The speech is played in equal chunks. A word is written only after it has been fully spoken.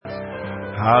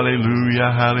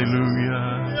Hallelujah, hallelujah.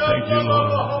 Thank you, Lord.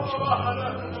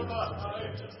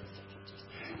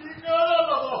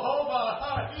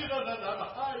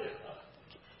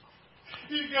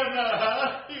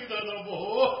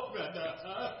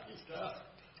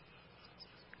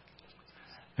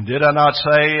 And did I not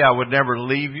say I would never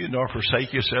leave you nor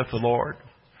forsake you, saith the Lord?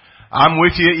 I'm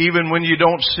with you even when you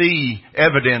don't see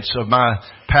evidence of my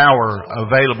power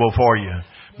available for you.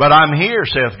 But I'm here,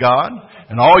 saith God.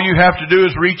 And all you have to do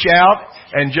is reach out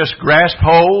and just grasp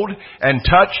hold and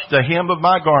touch the hem of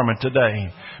my garment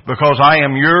today. Because I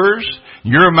am yours,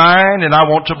 you're mine, and I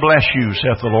want to bless you,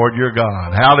 saith the Lord your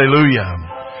God. Hallelujah.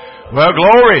 Well,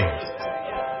 glory.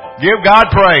 Give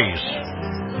God praise.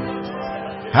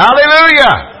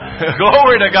 Hallelujah.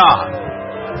 Glory to God.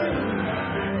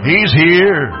 He's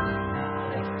here.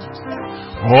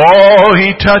 Oh,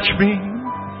 He touched me.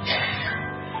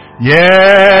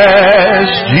 Yes,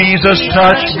 Jesus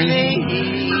touched me.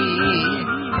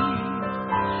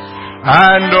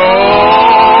 And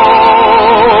oh,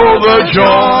 the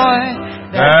joy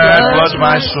that floods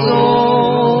my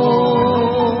soul.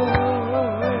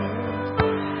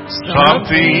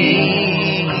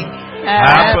 Something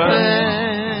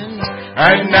happened,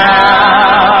 and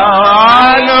now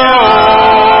I know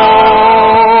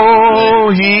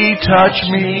He touched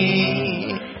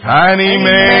me and He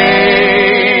made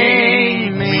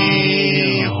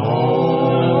me whole.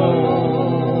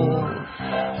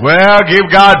 Well, give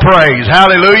God praise.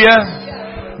 Hallelujah.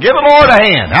 Give the Lord a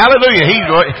hand. Hallelujah.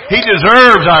 He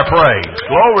deserves our praise.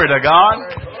 Glory to God.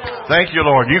 Thank you,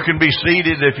 Lord. You can be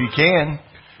seated if you can.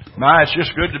 My, it's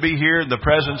just good to be here in the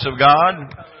presence of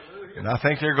God. And I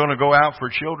think they're going to go out for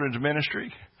children's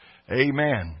ministry.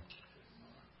 Amen.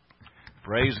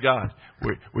 Praise God.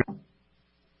 We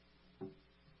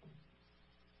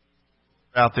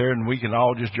out there and we can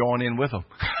all just join in with them.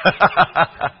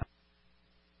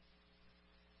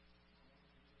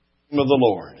 Of the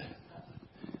Lord.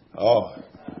 Oh.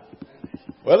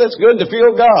 Well, it's good to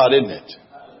feel God, isn't it?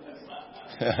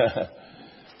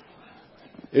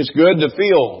 It's good to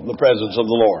feel the presence of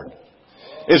the Lord.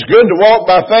 It's good to walk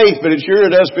by faith, but it sure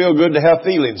does feel good to have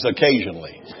feelings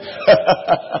occasionally.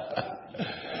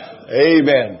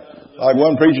 Amen. Like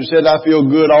one preacher said, I feel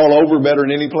good all over, better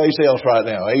than any place else right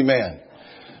now. Amen.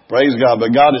 Praise God.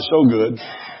 But God is so good.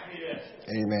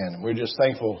 Amen. We're just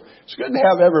thankful. It's good to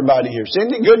have everybody here.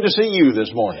 Cindy, good to see you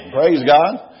this morning. Praise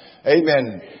God.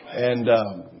 Amen. And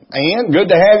Ann, good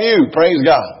to have you. Praise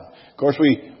God. Of course,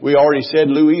 we already said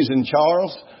Louise and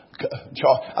Charles.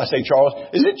 I say Charles.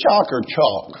 Is it Chalk or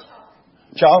Chalk?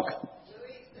 Chalk?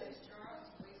 Louise says Charles.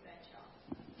 We say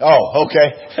Chalk. Oh,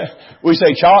 okay. We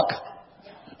say Chalk?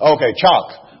 Okay,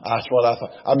 Chalk. That's what I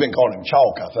thought. I've been calling him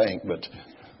Chalk, I think,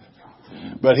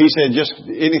 but he said, just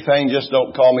anything, just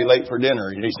don't call me late for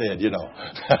dinner. He said, you know.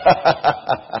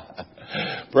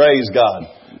 Praise God.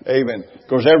 Amen. Of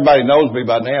course, everybody knows me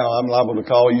by now. I'm liable to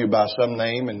call you by some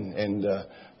name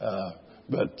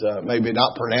but maybe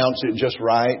not pronounce it just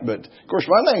right. But of course,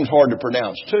 my name's hard to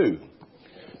pronounce too.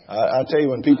 I tell you,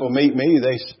 when people meet me,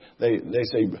 they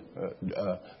say,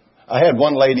 I had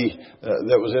one lady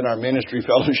that was in our ministry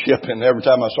fellowship, and every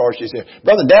time I saw her, she said,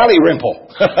 "Brother Dalrymple."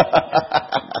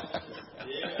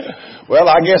 Well,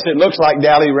 I guess it looks like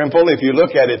Dalrymple if you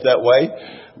look at it that way.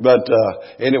 But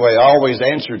anyway, I always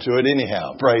answer to it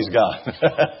anyhow. Praise God.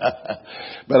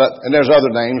 And there's other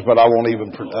names, but I won't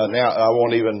even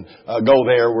go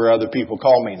there where other people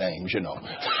call me names, you know.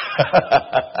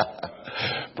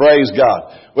 Praise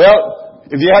God. Well,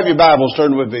 if you have your Bibles,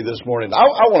 turn with me this morning.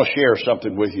 I want to share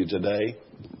something with you today,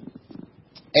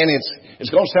 and it's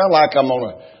going to sound like I'm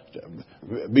going to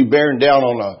be bearing down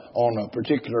on a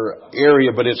particular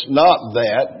area, but it's not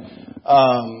that.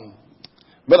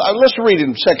 But let's read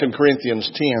in 2 Corinthians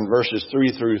 10, verses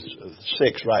 3 through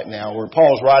 6 right now, where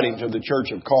Paul's writing to the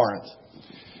church of Corinth.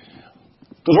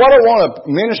 Because what I want to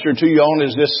minister to you on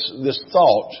is this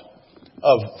thought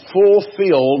of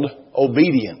fulfilled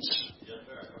obedience.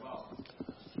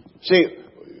 See,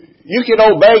 you can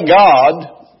obey God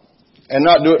and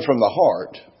not do it from the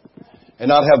heart and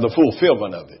not have the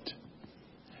fulfillment of it.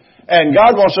 And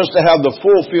God wants us to have the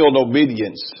fulfilled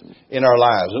obedience in our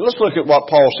lives. And let's look at what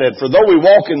Paul said. For though we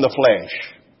walk in the flesh,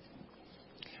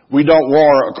 we don't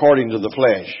war according to the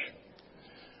flesh.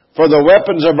 For the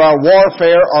weapons of our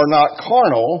warfare are not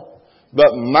carnal,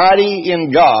 but mighty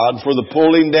in God for the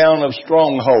pulling down of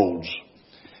strongholds,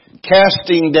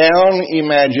 casting down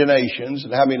imaginations.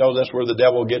 And how many know that's where the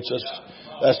devil gets us?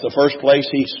 That's the first place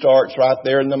he starts, right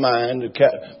there in the mind,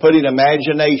 putting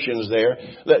imaginations there.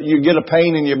 You get a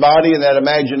pain in your body and that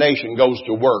imagination goes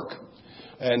to work.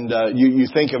 And you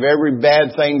think of every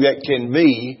bad thing that can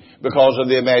be because of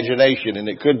the imagination, and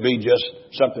it could be just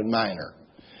something minor.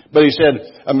 But he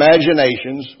said,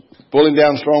 imaginations, pulling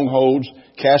down strongholds,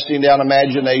 casting down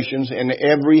imaginations, and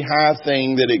every high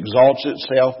thing that exalts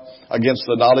itself against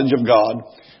the knowledge of God,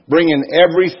 bringing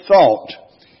every thought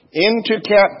into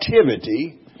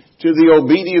captivity to the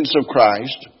obedience of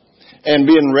Christ, and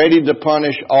being ready to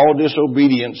punish all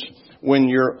disobedience when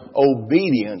your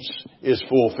obedience is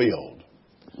fulfilled.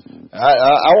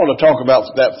 I want to talk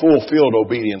about that fulfilled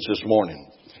obedience this morning.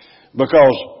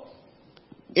 Because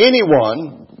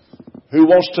anyone who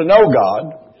wants to know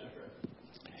God,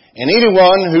 and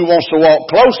anyone who wants to walk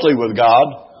closely with God,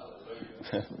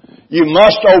 you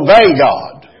must obey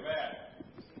God.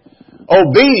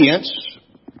 Obedience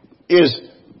is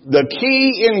the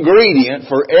key ingredient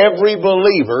for every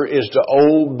believer, is to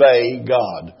obey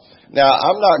God. Now,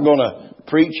 I'm not going to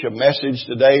preach a message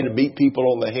today to beat people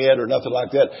on the head or nothing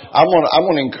like that. I want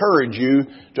to encourage you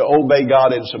to obey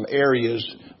God in some areas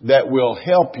that will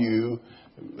help you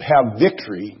have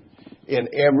victory in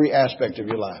every aspect of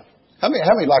your life. How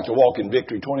many like to walk in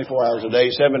victory 24 hours a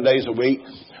day, 7 days a week,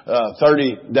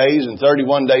 30 days and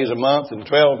 31 days a month and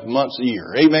 12 months a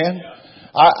year? Amen?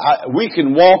 We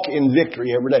can walk in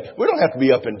victory every day. We don't have to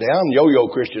be up and down. Yo-yo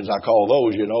Christians, I call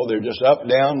those, They're just up,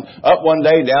 down, up one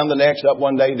day, down the next, up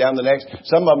one day, down the next.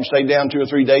 Some of them stay down 2 or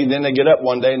 3 days, and then they get up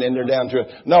one day, and then they're down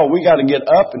No, we got to get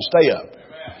up and stay up.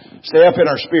 Stay up in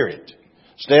our spirit.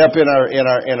 Stay up in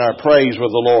our praise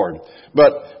with the Lord.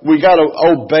 But we got to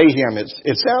obey Him.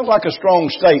 It sounds like a strong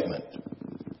statement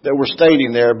that we're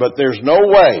stating there, but there's no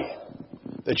way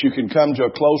that you can come to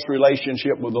a close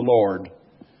relationship with the Lord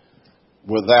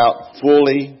without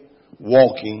fully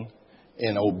walking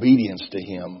in obedience to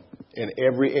Him in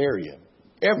every area,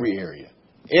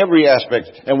 every aspect,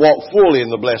 and walk fully in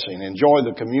the blessing. Enjoy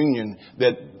the communion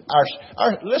that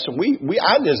listen,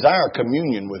 I desire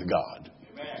communion with God.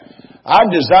 I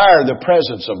desire the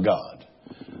presence of God.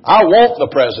 I want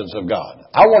the presence of God.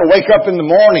 I want to wake up in the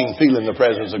morning feeling the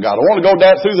presence of God. I want to go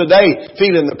down through the day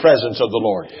feeling the presence of the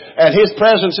Lord. And His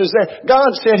presence is there.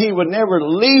 God said He would never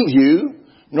leave you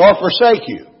nor forsake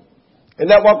you. Isn't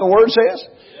that what the Word says?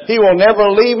 He will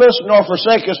never leave us nor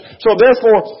forsake us. So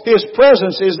therefore, His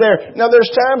presence is there. Now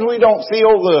there's times we don't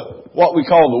feel what we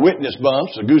call the witness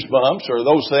bumps, the goosebumps, or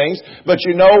those things. But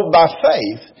you know by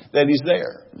faith that He's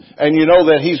there. And you know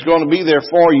that He's going to be there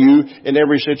for you in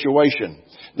every situation.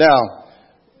 Now,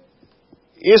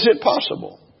 is it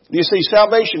possible? You see,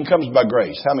 salvation comes by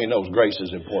grace. How many knows grace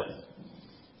is important?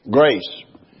 Grace.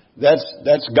 That's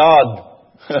God.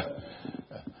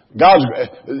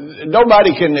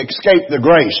 Nobody can escape the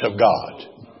grace of God.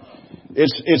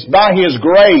 It's by His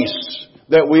grace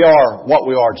that we are what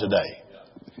we are today.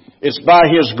 It's by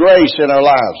His grace in our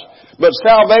lives. But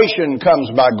salvation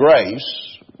comes by grace.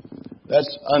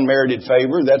 That's unmerited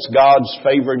favor. That's God's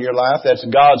favor in your life. That's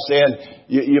God saying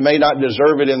you may not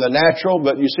deserve it in the natural,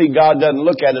 but you see, God doesn't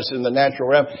look at us in the natural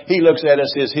realm. He looks at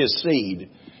us as His seed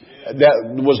that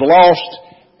was lost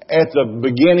at the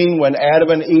beginning when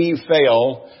Adam and Eve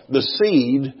fell. The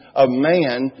seed of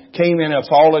man came in a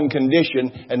fallen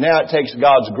condition, and now it takes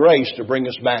God's grace to bring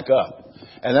us back up.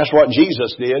 And that's what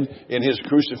Jesus did in His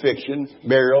crucifixion,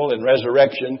 burial, and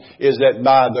resurrection, is that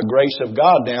by the grace of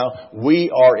God now, we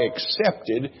are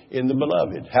accepted in the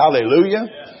beloved. Hallelujah.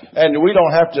 And we don't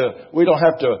have to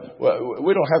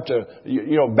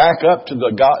back up to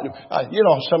the God.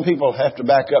 Some people have to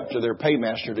back up to their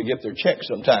paymaster to get their check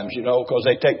sometimes, because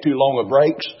they take too long of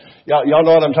breaks. Y'all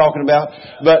know what I'm talking about?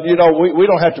 But, we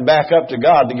don't have to back up to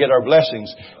God to get our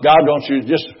blessings. God wants you to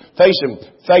just face Him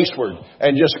faceward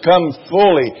and just come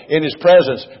fully in His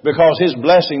presence, because His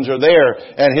blessings are there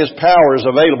and His power is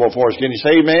available for us. Can you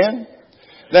say amen?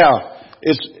 Now,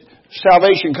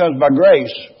 salvation comes by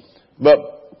grace, but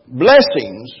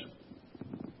blessings,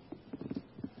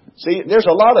 see, there's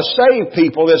a lot of saved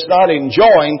people that's not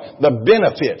enjoying the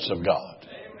benefits of God.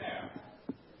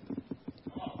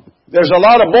 There's a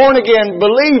lot of born-again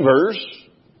believers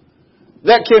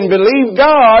that can believe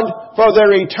God for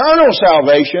their eternal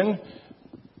salvation,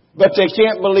 but they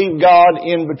can't believe God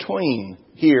in between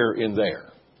here and there.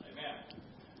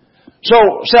 So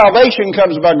salvation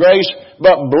comes by grace,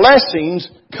 but blessings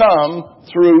come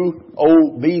through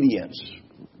obedience.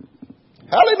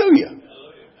 Hallelujah.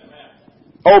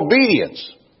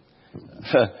 Obedience.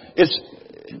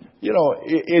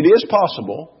 It is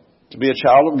possible to be a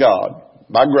child of God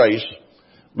by grace,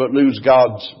 but lose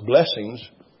God's blessings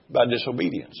by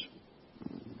disobedience.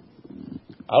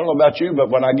 I don't know about you, but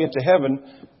when I get to heaven,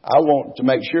 I want to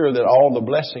make sure that all the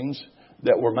blessings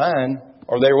that were mine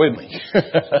are there with me.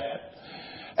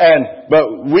 But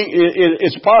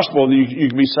it's possible that you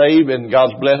can be saved and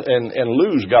and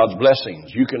lose God's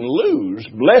blessings. You can lose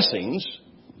blessings.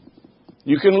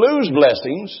 You can lose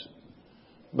blessings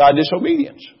by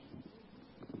disobedience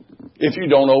if you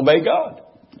don't obey God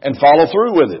and follow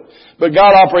through with it. But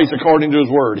God operates according to His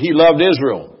Word. He loved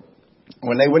Israel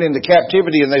when they went into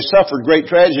captivity and they suffered great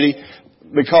tragedy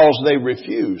because they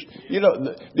refused.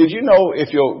 Did you know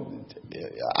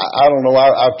I don't know,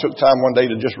 I took time one day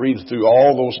to just read through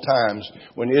all those times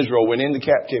when Israel went into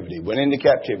captivity. They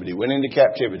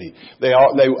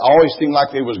always seemed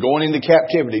like they was going into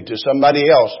captivity to somebody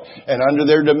else and under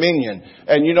their dominion.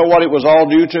 And you know what it was all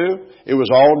due to? It was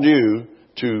all due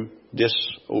to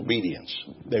disobedience.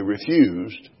 They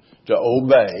refused to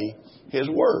obey His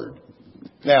Word.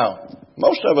 Now,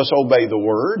 most of us obey the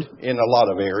Word in a lot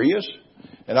of areas.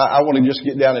 And I want to just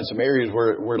get down in some areas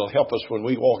where it'll help us when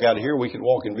we walk out of here. We can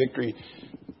walk in victory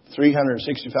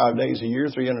 365 days a year,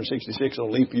 366 on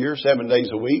a leap year, 7 days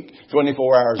a week,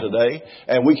 24 hours a day.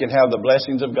 And we can have the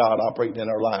blessings of God operating in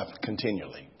our life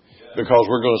continually. Because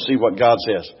we're going to see what God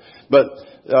says. But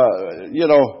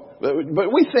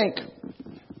we think...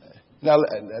 Now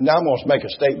I'm going to make a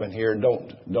statement here.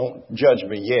 Don't judge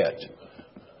me yet.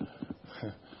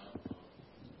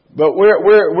 But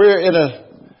we're in a...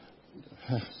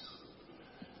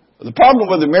 The problem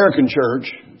with the American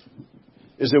church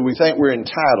is that we think we're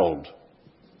entitled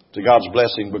to God's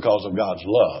blessing because of God's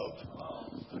love.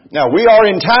 Now, we are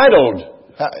entitled.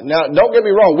 Now, don't get me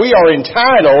wrong. We are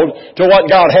entitled to what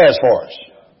God has for us.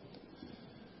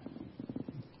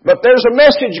 But there's a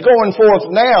message going forth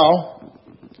now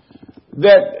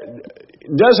that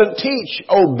doesn't teach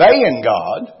obeying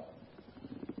God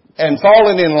and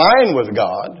falling in line with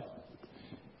God.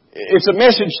 It's a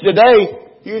message today.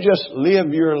 You just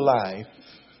live your life.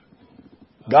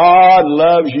 God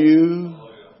loves you.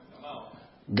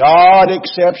 God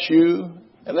accepts you.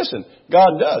 And listen,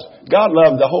 God does. God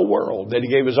loved the whole world that He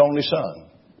gave His only Son.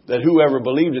 That whoever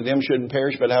believed in Him shouldn't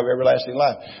perish but have everlasting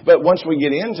life. But once we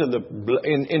get into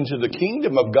the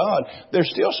kingdom of God, there's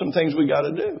still some things we got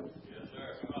to do.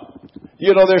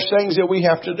 There's things that we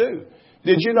have to do.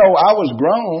 Did you know I was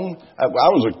grown? I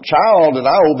was a child and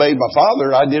I obeyed my father.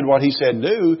 I did what he said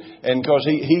do, and because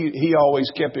he always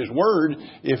kept his word.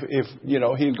 If he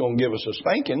was going to give us a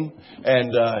spanking,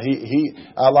 and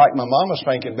I liked my mama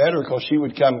spanking better because she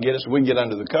would come get us. We'd get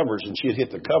under the covers and she'd hit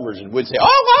the covers and we'd say,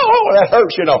 "Oh, that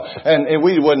hurts," and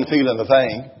we wasn't feeling the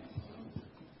thing.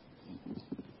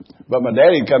 But my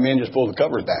daddy'd come in and just pull the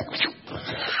covers back.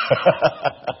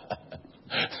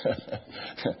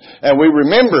 And we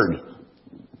remembered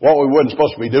what we wasn't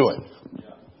supposed to be doing.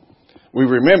 We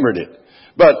remembered it.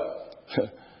 But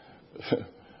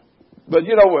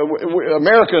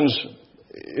Americans,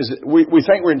 we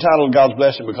think we're entitled to God's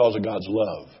blessing because of God's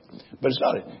love. But it's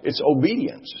not. It's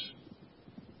obedience.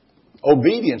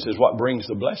 Obedience is what brings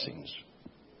the blessings.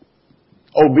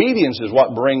 Obedience is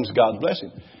what brings God's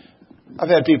blessing. I've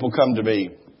had people come to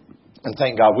me, and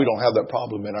thank God we don't have that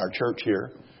problem in our church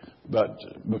here. But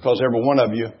because every one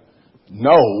of you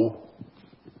know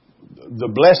the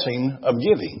blessing of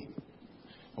giving.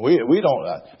 We don't.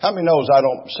 How many knows I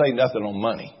don't say nothing on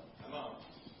money?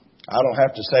 I don't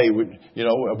have to say,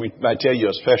 we might tell you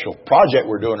a special project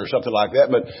we're doing or something like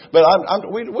that. But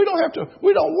we don't have to.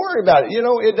 We don't worry about it.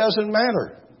 It doesn't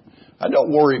matter. I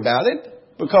don't worry about it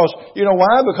because you know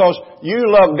why? Because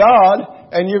you love God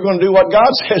and you're going to do what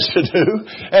God says to do,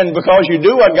 and because you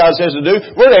do what God says to do,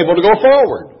 we're able to go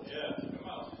forward.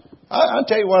 I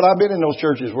tell you what, I've been in those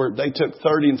churches where they took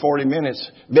 30 and 40 minutes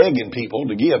begging people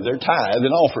to give their tithe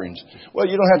and offerings.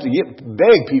 Well, you don't have to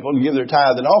beg people to give their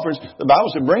tithe and offerings. The Bible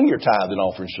said bring your tithe and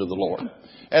offerings to the Lord.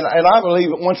 And I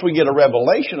believe that once we get a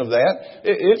revelation of that,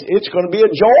 it's going to be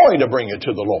a joy to bring it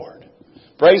to the Lord.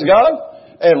 Praise God.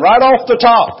 And right off the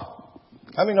top.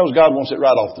 How many knows God wants it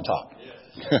right off the top?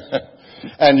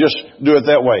 And just do it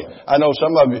that way. I know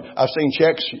some of you, I've seen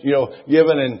checks,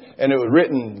 given and it was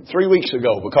written 3 weeks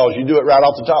ago because you do it right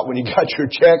off the top when you got your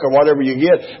check or whatever you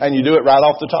get and you do it right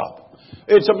off the top.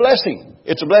 It's a blessing.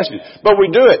 It's a blessing. But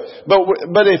we do it.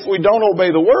 But if we don't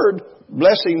obey the Word,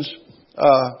 blessings,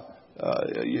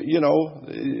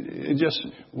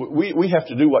 we have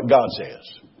to do what God says.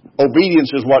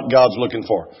 Obedience is what God's looking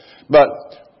for.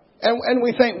 And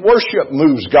we think worship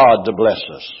moves God to bless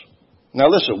us. Now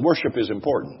listen, worship is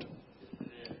important.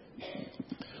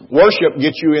 Worship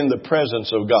gets you in the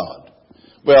presence of God.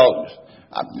 Well,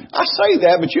 I say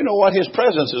that, but you know what? His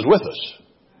presence is with us.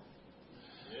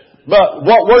 But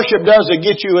what worship does, it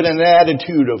gets you in an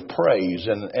attitude of praise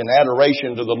and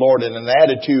adoration to the Lord and an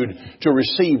attitude to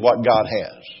receive what God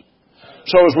has.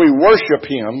 So as we worship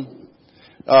Him,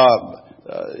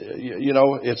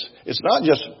 it's not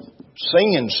just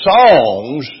singing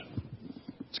songs.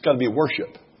 It's got to be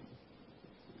worship.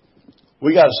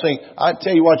 We got to sing. I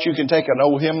tell you what, you can take an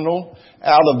old hymnal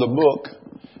out of the book,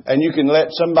 and you can let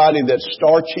somebody that's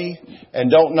starchy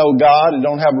and don't know God and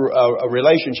don't have a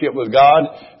relationship with God,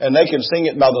 and they can sing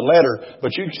it by the letter.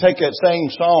 But you can take that same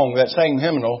song, that same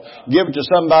hymnal, give it to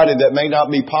somebody that may not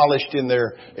be polished in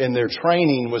their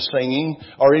training with singing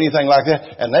or anything like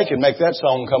that, and they can make that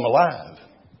song come alive.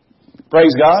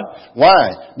 Praise God.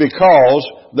 Why? Because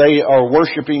they are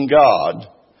worshiping God,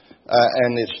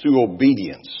 and it's through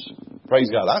obedience. Praise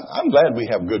God. I'm glad we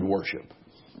have good worship.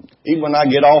 Even when I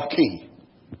get off key.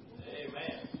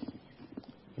 Amen.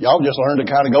 Y'all just learn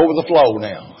to kind of go with the flow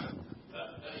now.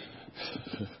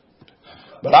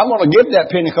 But I'm going to get that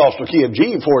Pentecostal key of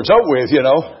G before it's over with,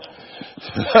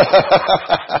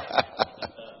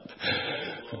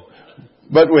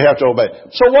 But we have to obey.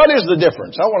 So what is the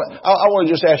difference? I want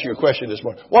to just ask you a question this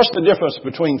morning. What's the difference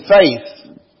between faith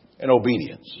and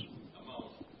obedience?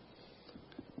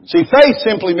 See, faith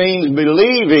simply means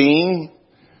believing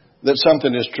that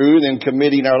something is true, then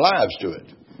committing our lives to it.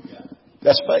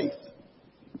 That's faith.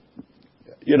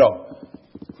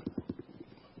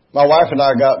 My wife and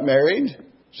I got married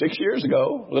 6 years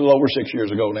ago, a little over 6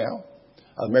 years ago now.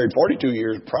 I was married 42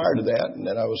 years prior to that, and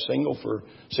then I was single for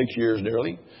 6 years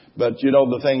nearly. But,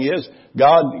 the thing is,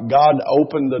 God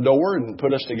opened the door and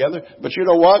put us together. But you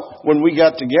know what? When we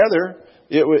got together,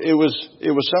 it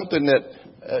was something that,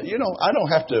 I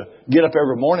don't have to get up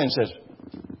every morning and say,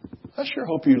 I sure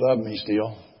hope you love me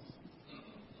still.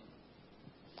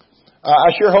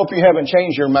 I sure hope you haven't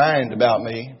changed your mind about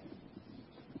me.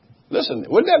 Listen,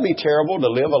 wouldn't that be terrible to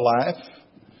live a life?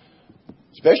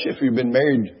 Especially if you've been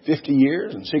married 50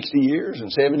 years and 60 years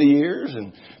and 70 years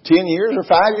and 10 years or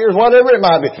 5 years, whatever it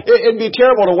might be. It'd be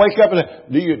terrible to wake up and say,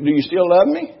 do you still love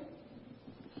me?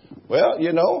 Well,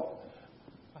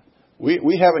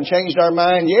 we haven't changed our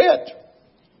mind yet.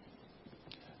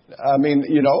 I mean,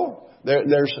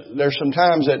 there's some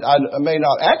times that I may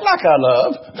not act like I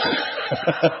love.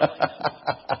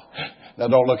 Now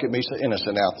don't look at me so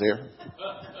innocent out there.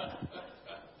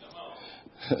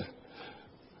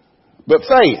 But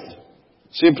faith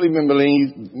simply means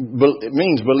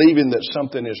believing that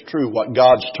something is true, what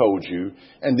God's told you,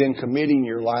 and then committing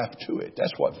your life to it.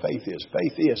 That's what faith is.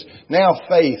 Faith is. Now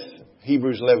faith,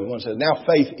 Hebrews 11:1 says, now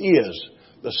faith is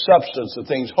the substance of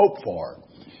things hoped for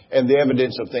and the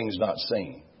evidence of things not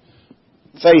seen.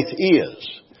 Faith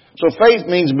is. So faith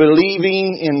means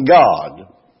believing in God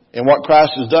and what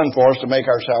Christ has done for us to make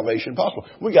our salvation possible.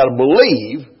 We got to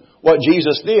believe what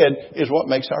Jesus did is what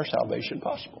makes our salvation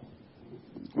possible.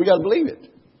 We got to believe it.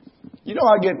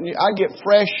 I get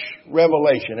fresh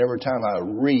revelation every time I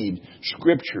read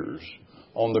scriptures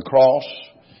on the cross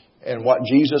and what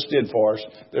Jesus did for us.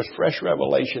 There's fresh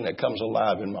revelation that comes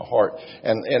alive in my heart.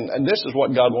 And this is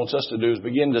what God wants us to do, is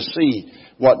begin to see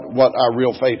what our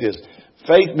real faith is.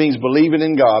 Faith means believing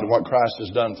in God and what Christ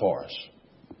has done for us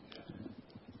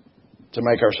to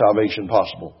make our salvation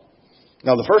possible.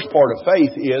 Now, the first part of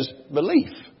faith is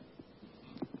belief.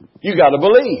 You got to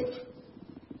believe.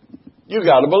 You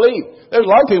got to believe. There's a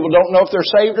lot of people who don't know if they're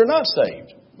saved or not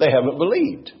saved. They haven't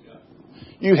believed.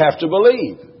 You have to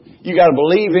believe. You got to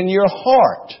believe in your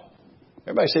heart.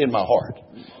 Everybody say in my heart.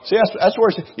 See, that's where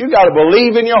it's, you got to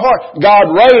believe in your heart.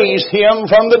 God raised him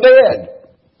from the dead.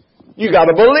 You got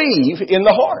to believe in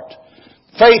the heart.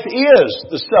 Faith is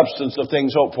the substance of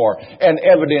things hoped for and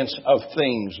evidence of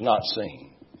things not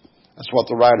seen. That's what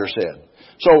the writer said.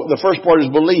 So the first part is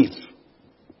belief.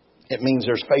 It means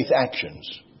there's faith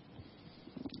actions.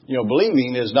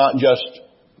 Believing is not just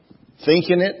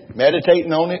thinking it,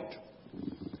 meditating on it,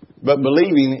 but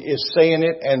believing is saying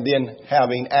it and then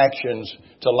having actions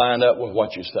to line up with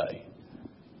what you say.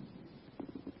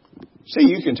 See,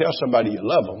 you can tell somebody you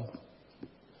love them,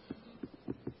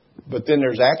 but then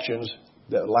there's actions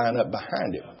that line up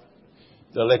behind it.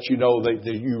 They'll let you know that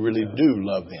you really do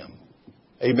love them.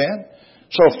 Amen?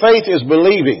 So faith is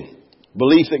believing.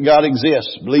 Belief that God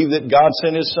exists. Believe that God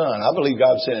sent His Son. I believe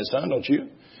God sent His Son, don't you?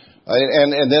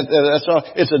 And that's all.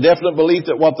 It's a definite belief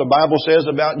that what the Bible says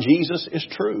about Jesus is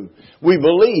true. We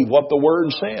believe what the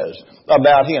Word says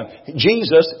about Him.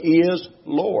 Jesus is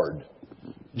Lord.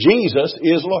 Jesus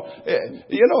is Lord.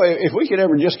 If we could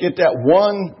ever just get that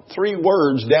 3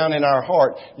 words down in our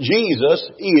heart,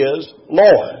 Jesus is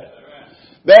Lord.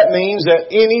 That means that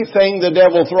anything the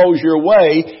devil throws your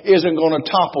way isn't going to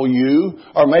topple you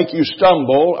or make you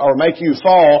stumble or make you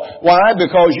fall. Why?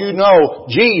 Because you know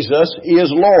Jesus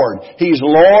is Lord. He's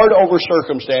Lord over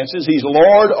circumstances. He's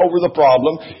Lord over the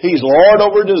problem. He's Lord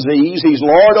over disease. He's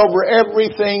Lord over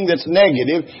everything that's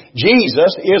negative.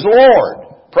 Jesus is Lord.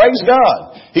 Praise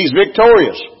God. He's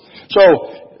victorious.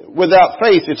 So, without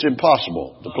faith, it's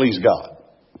impossible to please God.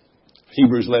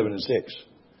 Hebrews 11 and 6.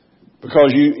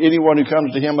 Because anyone who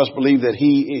comes to Him must believe that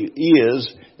He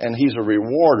is, and He's a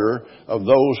rewarder of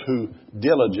those who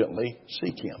diligently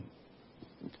seek Him.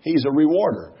 He's a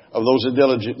rewarder of those who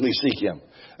diligently seek Him.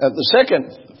 The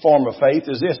second form of faith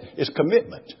is this, is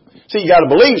commitment. See, you got to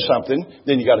believe something,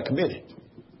 then you got to commit it.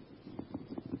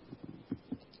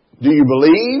 Do you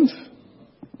believe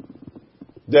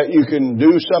that you can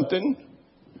do something?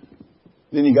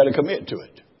 Then you got to commit to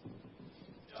it.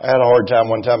 I had a hard time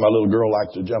one time. My little girl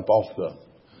liked to jump off the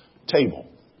table.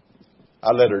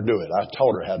 I let her do it. I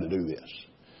taught her how to do this.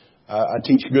 I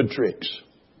teach good tricks.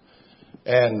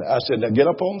 And I said, now get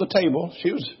up on the table.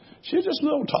 She was just a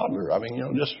little toddler. I mean,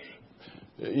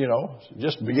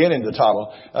 just beginning to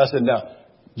toddle. I said, now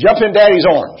jump in Daddy's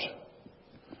arms.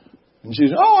 And she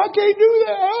said, oh, I can't do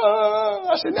that.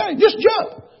 I said, no, just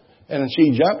jump. And then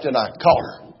she jumped and I caught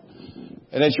her.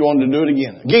 And then she wanted to do it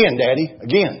again. Again, Daddy,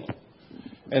 again.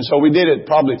 And so we did it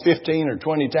probably 15 or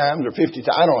 20 times or 50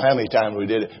 times. I don't know how many times we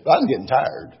did it, but I was getting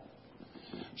tired.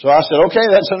 So I said, okay,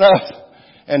 that's enough.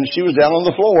 And she was down on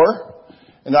the floor,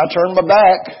 and I turned my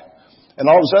back, and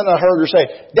all of a sudden I heard her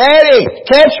say, Daddy,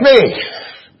 catch me!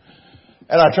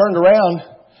 And I turned around,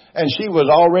 and she was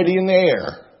already in the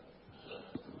air.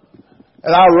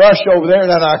 And I rushed over there,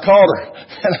 and then I called her.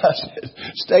 And I said,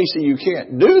 Stacy, you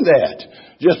can't do that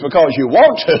just because you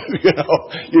want to.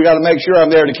 You got to make sure I'm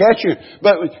there to catch you.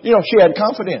 But, she had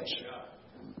confidence.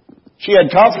 She had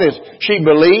confidence. She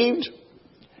believed,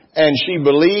 and she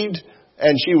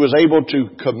was able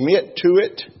to commit to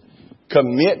it.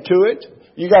 Commit to it.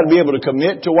 You got to be able to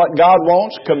commit to what God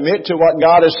wants, commit to what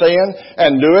God is saying,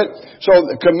 and do it. So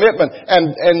the commitment.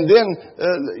 And then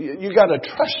you got to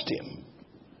trust Him.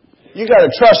 You got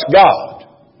to trust God.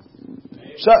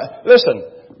 So, listen,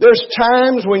 there's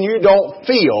times when you don't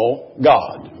feel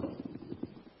God.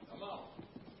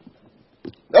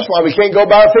 That's why we can't go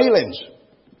by our feelings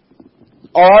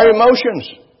or our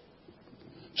emotions.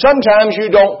 Sometimes you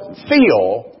don't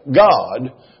feel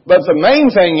God, but the main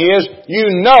thing is you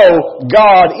know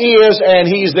God is and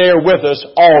He's there with us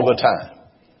all the time.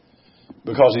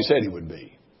 Because He said He would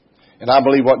be. And I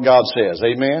believe what God says.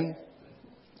 Amen?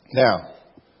 Now,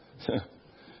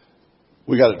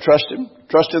 we got to trust Him.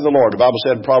 Trust in the Lord. The Bible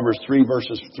said in Proverbs 3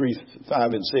 verses 3,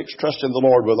 5, and 6, trust in the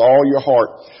Lord with all your heart.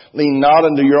 Lean not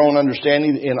unto your own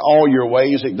understanding. In all your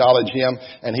ways acknowledge Him,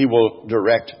 and He will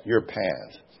direct your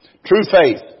path. True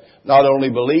faith not only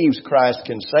believes Christ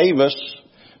can save us,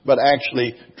 but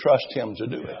actually trust Him to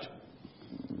do it.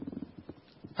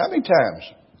 How many times?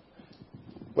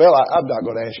 Well, I'm not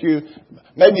going to ask you.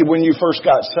 Maybe when you first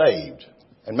got saved,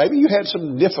 and maybe you had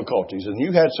some difficulties and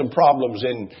you had some problems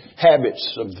in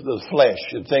habits of the flesh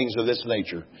and things of this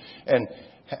nature. And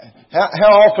how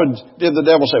often did the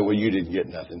devil say, well, you didn't get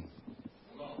nothing?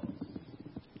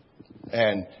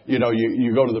 And,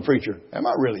 you go to the preacher, am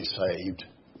I really saved?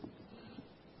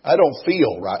 I don't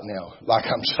feel right now like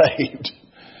I'm saved.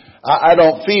 I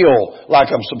don't feel like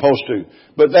I'm supposed to.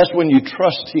 But that's when you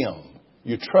trust Him.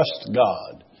 You trust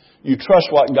God. You trust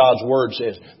what God's Word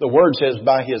says. The Word says,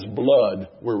 by His blood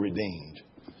we're redeemed.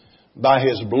 By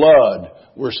His blood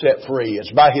we're set free.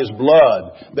 It's by His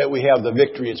blood that we have the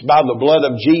victory. It's by the blood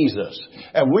of Jesus.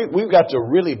 And we've got to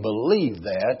really believe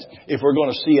that if we're going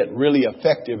to see it really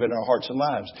effective in our hearts and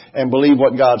lives. And believe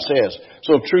what God says.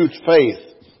 So true faith,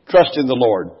 trust in the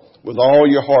Lord with all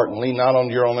your heart and lean not on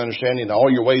your own understanding. In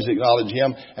all your ways acknowledge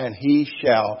Him, and He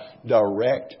shall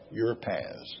direct your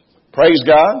paths. Praise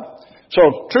God.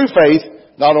 So true faith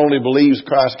not only believes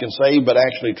Christ can save, but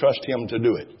actually trust Him to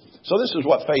do it. So this is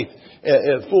what faith,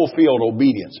 fulfilled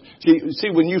obedience. See,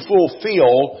 when you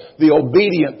fulfill the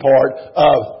obedient part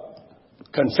of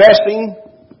confessing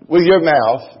with your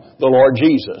mouth the Lord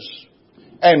Jesus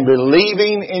and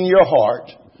believing in your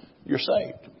heart, you're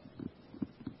saved.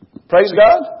 Praise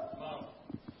God.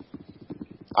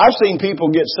 I've seen people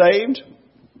get saved,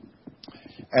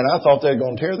 and I thought they were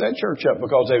going to tear that church up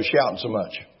because they were shouting so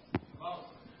much.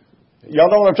 Y'all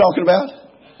know what I'm talking about?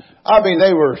 I mean,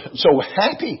 they were so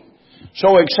happy,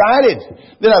 so excited.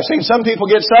 Then I've seen some people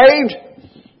get saved.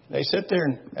 They sit there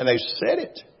and they said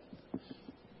it.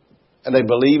 And they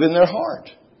believe in their heart.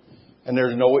 And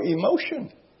there's no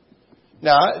emotion.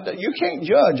 Now, you can't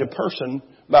judge a person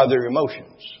by their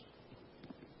emotions.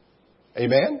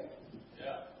 Amen?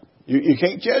 You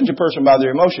can't judge a person by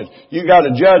their emotions. You got to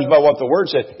judge by what the Word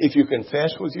said. If you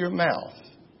confess with your mouth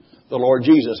the Lord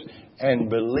Jesus and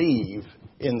believe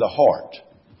in the heart,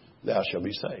 thou shalt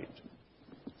be saved.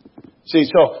 See,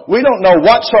 so we don't know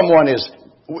what someone is,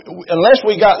 unless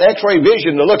we got X-ray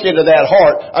vision to look into that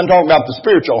heart. I'm talking about the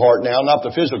spiritual heart now, not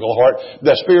the physical heart,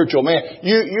 the spiritual man.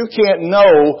 You can't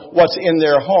know what's in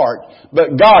their heart,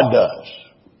 but God does.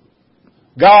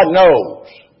 God knows.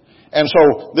 And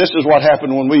so this is what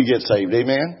happened when we get saved.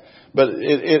 Amen? But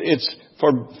it's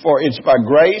by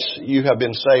grace you have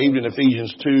been saved in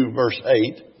Ephesians 2 verse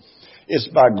 8. It's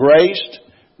by grace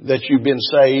that you've been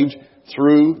saved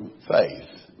through faith.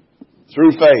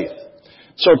 Through faith.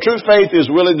 So true faith is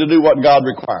willing to do what God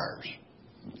requires.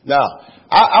 Now,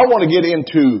 I want to get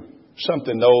into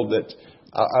something though that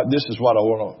this is what I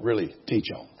want to really teach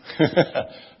on.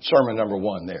 Sermon number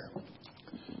 1 there.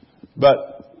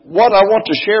 But what I want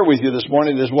to share with you this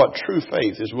morning is what true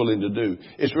faith is willing to do.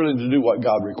 It's willing to do what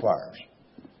God requires.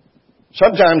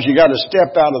 Sometimes you got to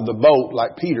step out of the boat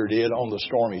like Peter did on the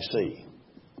stormy sea.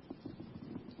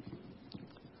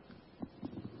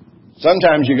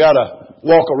 Sometimes you got to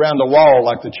walk around the wall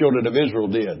like the children of Israel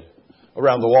did,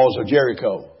 around the walls of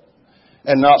Jericho,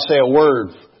 and not say a word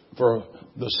for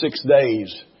the 6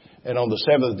 days. And on the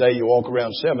 7th day, you walk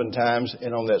around 7 times.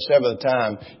 And on that 7th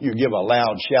time, you give a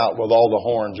loud shout with all the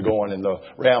horns going and the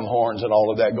ram horns and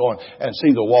all of that going and see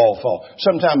the wall fall.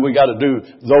 Sometimes we got to do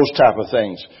those type of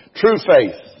things. True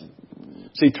faith.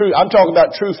 See, I'm talking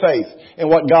about true faith and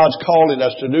what God's calling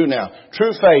us to do now.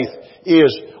 True faith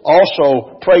is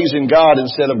also praising God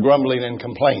instead of grumbling and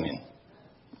complaining.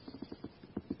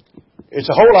 It's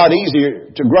a whole lot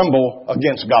easier to grumble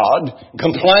against God,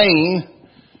 complain.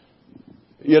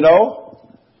 You know,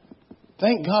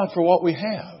 thank God for what we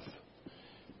have.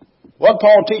 What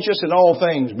Paul teaches us in all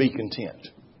things, be content.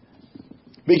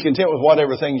 Be content with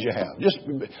whatever things you have. Just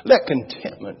let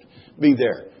contentment be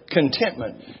there.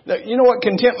 Contentment. Now, you know what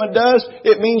contentment does?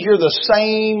 It means you're the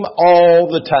same all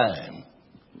the time.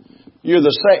 You're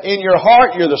the same. In your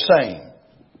heart, you're the same.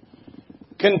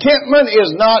 Contentment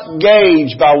is not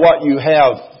gauged by what you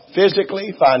have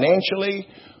physically, financially,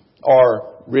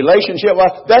 or relationship.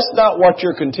 That's not what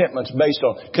your contentment's based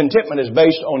on. Contentment is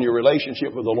based on your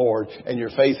relationship with the Lord and your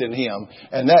faith in Him.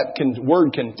 And that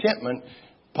word contentment,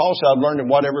 Paul said, I've learned in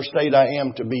whatever state I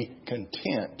am to be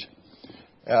content.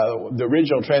 The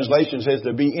original translation says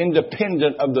to be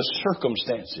independent of the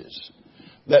circumstances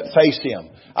that face him.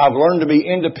 I've learned to be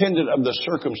independent of the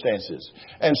circumstances.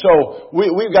 And so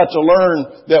we've got to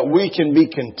learn that we can be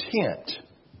content.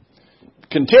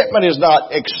 Contentment is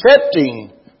not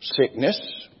accepting sickness.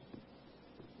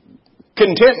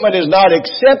 Contentment is not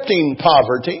accepting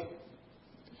poverty.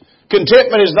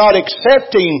 Contentment is not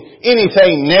accepting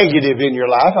anything negative in your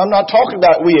life. I'm not talking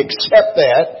about we accept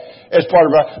that as part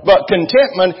of our... But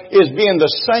contentment is being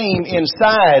the same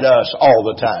inside us all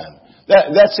the time.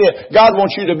 That's it. God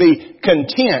wants you to be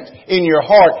content in your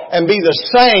heart and be the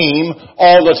same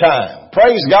all the time.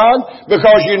 Praise God.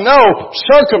 Because you know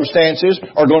circumstances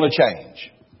are going to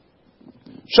change.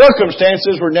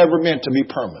 Circumstances were never meant to be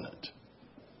permanent.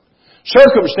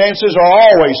 Circumstances are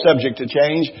always subject to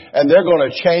change, and they're going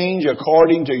to change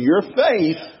according to your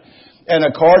faith and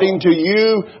according to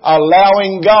you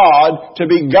allowing God to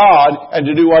be God and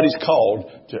to do what He's called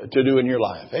to do in your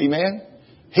life. Amen?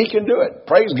 He can do it.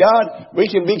 Praise God. We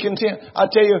can be content. I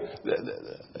tell you,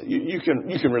 you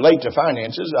can relate to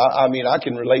finances. I mean, I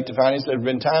can relate to finances. There have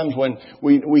been times when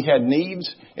we had needs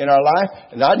in our life,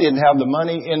 and I didn't have the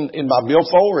money in my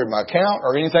billfold or in my account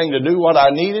or anything to do what I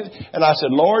needed. And I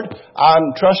said, Lord,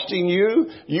 I'm trusting you.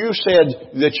 You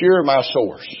said that you're my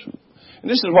source.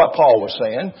 And this is what Paul was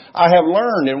saying. I have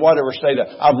learned in whatever state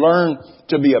I've learned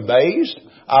to be abased.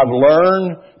 I've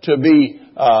learned to be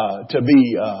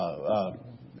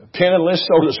penniless,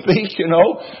 so to speak, you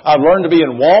know. I've learned to be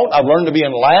in want. I've learned to be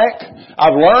in lack.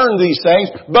 I've learned these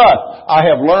things, but I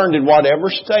have learned in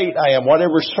whatever state I am,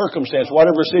 whatever circumstance,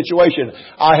 whatever situation,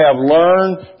 I have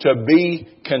learned to be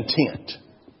content.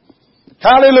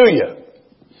 Hallelujah.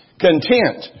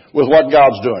 Content with what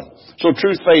God's doing. So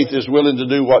true faith is willing to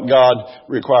do what God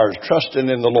requires, trusting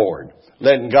in the Lord,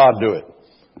 letting God do it.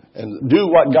 And do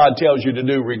what God tells you to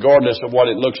do regardless of what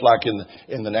it looks like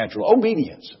in the natural.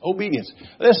 Obedience. Obedience.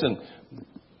 Listen,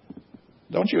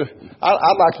 don't you...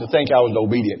 I'd like to think I was an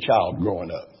obedient child growing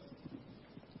up.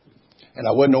 And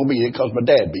I wasn't obedient because my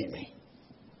dad beat me.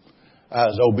 I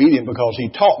was obedient because he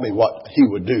taught me what he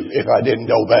would do if I didn't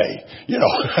obey. You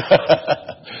know.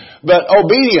 But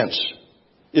obedience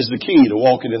is the key to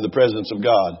walking in the presence of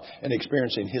God and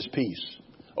experiencing His peace.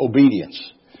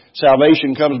 Obedience.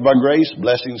 Salvation comes by grace.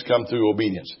 Blessings come through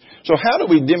obedience. So how do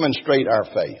we demonstrate our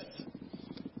faith?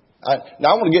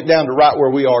 Now I want to get down to right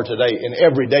where we are today in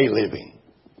everyday living.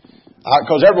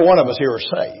 Because every one of us here are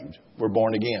saved. We're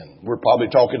born again. We're probably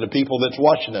talking to people that's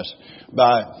watching us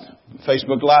by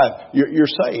Facebook Live. You're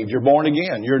saved. You're born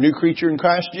again. You're a new creature in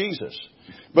Christ Jesus.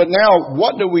 But now,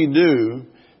 what do we do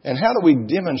and how do we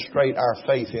demonstrate our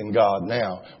faith in God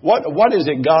now? What is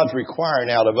it God's requiring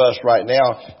out of us right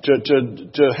now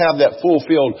to have that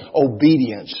fulfilled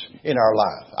obedience in our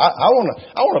life? I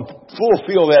want to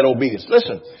fulfill that obedience.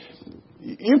 Listen,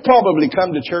 you probably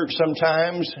come to church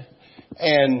sometimes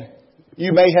and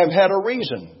you may have had a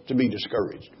reason to be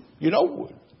discouraged. You know,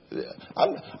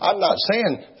 I'm not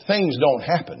saying things don't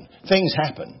happen. Things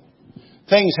happen.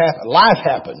 Things happen. Life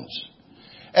happens.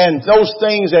 And those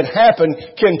things that happen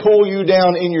can pull you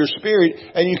down in your spirit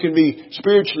and you can be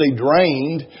spiritually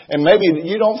drained and maybe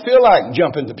you don't feel like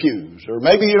jumping the pews or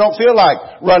maybe you don't feel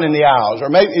like running the aisles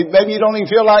or maybe you don't even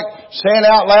feel like saying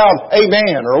out loud,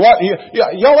 amen, or what.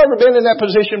 Y'all ever been in that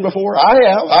position before?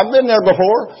 I have. I've been there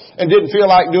before and didn't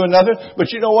feel like doing nothing.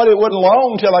 But you know what? It wasn't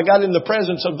long till I got in the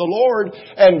presence of the Lord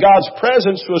and God's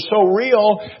presence was so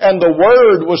real and the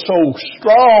Word was so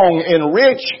strong and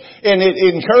rich and it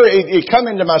come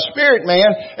into my spirit,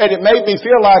 man, and it made me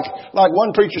feel like one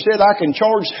preacher said, I can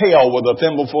charge hell with a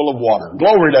thimbleful of water.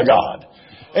 Glory to God.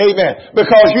 Amen.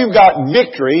 Because you've got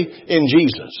victory in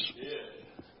Jesus.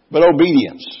 But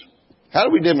obedience. How do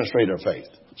we demonstrate our faith?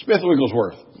 Smith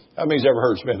Wigglesworth. How many's ever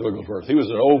heard Smith Wigglesworth? He was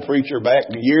an old preacher back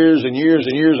years and years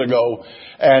and years ago.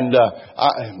 And,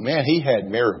 man, he had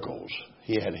miracles.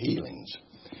 He had healings.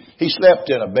 He slept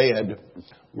in a bed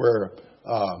where,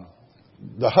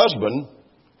 the husband,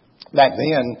 back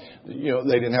then, you know,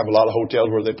 they didn't have a lot of hotels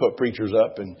where they put preachers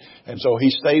up. And so he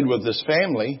stayed with this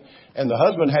family and the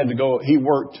husband had to go, he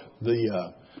worked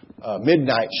the,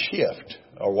 midnight shift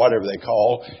or whatever they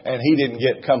call, and he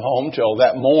didn't come home till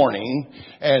that morning.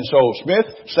 And so Smith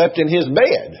slept in his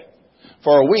bed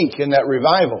for a week in that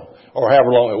revival or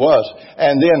however long it was.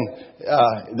 And then,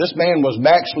 this man was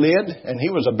backslid and he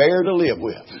was a bear to live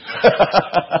with.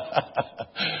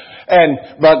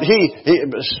 But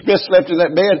Smith slept in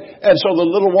that bed, and so the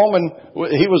little woman,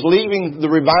 he was leaving the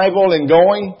revival and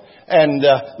going, and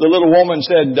the little woman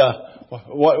said,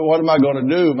 what am I going to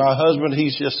do? My husband,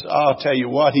 I'll tell you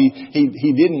what, he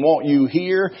didn't want you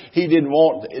here. He didn't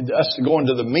want us to go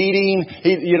into the meeting.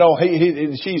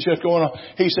 She's just going on.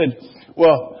 He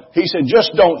said,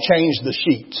 just don't change the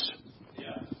sheets.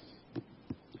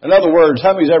 In other words,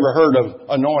 how many's ever heard of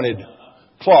anointed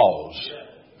claws?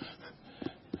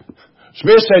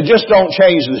 Smith said, just don't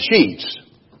change the sheets.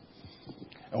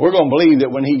 And we're going to believe that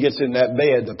when he gets in that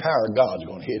bed, the power of God's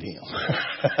going to hit him.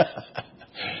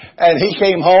 And he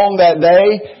came home that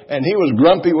day, and he was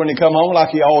grumpy when he come home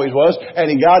like he always was. And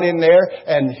he got in there,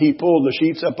 and he pulled the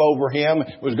sheets up over him,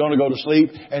 was going to go to sleep,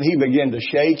 and he began to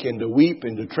shake and to weep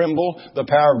and to tremble. The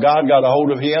power of God got a hold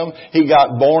of him. He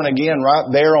got born again right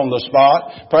there on the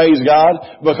spot. Praise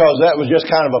God, because that was just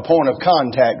kind of a point of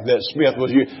contact that Smith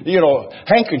was using. You know,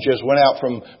 handkerchiefs went out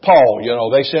from Paul. You know,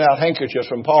 they sent out handkerchiefs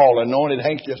from Paul, anointed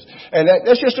handkerchiefs. And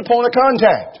that's just a point of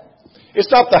contact. It's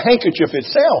not the handkerchief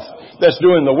itself that's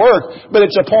doing the work, but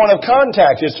it's a point of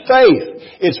contact. It's faith.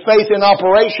 It's faith in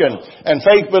operation and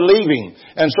faith believing.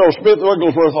 And so Smith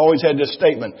Wigglesworth always had this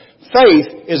statement,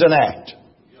 faith is an act.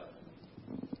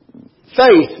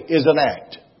 Faith is an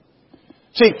act.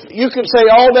 See, you can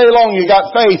say all day long you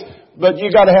got faith, but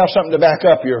you got to have something to back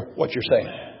up what you're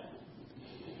saying.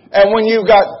 And when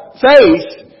you've got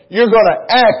faith, you're going to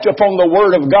act upon the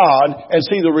Word of God and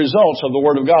see the results of the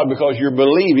Word of God because you're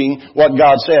believing what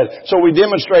God said. So we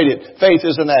demonstrate it. Faith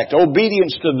is an act.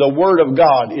 Obedience to the Word of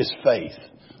God is faith.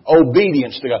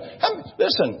 Obedience to God.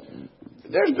 Listen,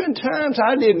 there's been times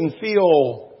I didn't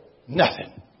feel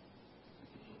nothing.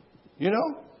 You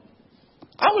know?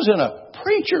 I was in a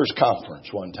preacher's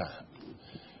conference one time.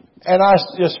 And I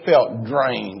just felt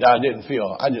drained. I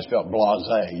just felt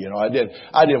blasé. You know, I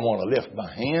didn't want to lift my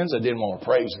hands. I didn't want to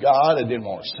praise God. I didn't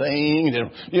want to sing. Didn't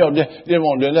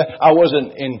want to do that. I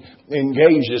wasn't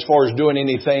engaged as far as doing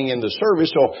anything in the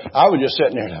service. So I was just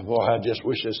sitting there and, boy, I just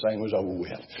wish this thing was over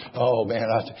with. Oh man,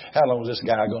 how long is this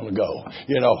guy going to go?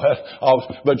 You know,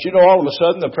 but you know, all of a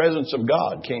sudden the presence of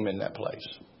God came in that place.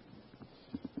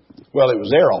 Well, it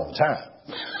was there all the time.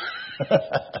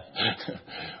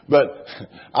 But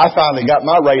I finally got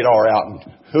my radar out and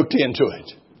hooked into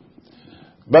it.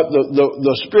 But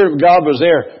the Spirit of God was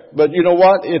there. But you know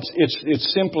what?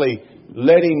 It's simply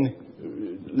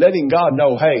letting God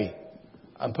know, hey,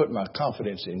 I'm putting my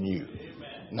confidence in you.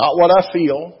 Not what I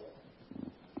feel.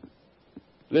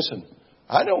 Listen,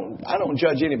 I don't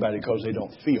judge anybody because they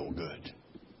don't feel good.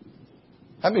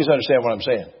 How many of you understand what I'm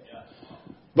saying?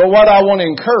 But what I want to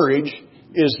encourage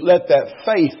is let that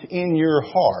faith in your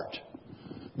heart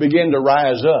begin to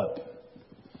rise up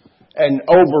and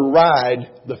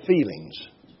override the feelings.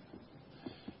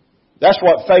 That's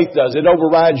what faith does. It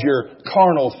overrides your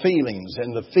carnal feelings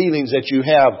and the feelings that you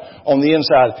have on the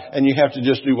inside, and you have to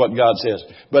just do what God says.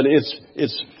 But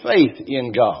it's faith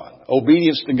in God.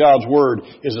 Obedience to God's Word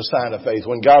is a sign of faith.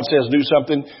 When God says do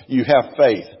something, you have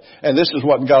faith. And this is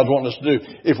what God's wanting us to do.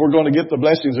 If we're going to get the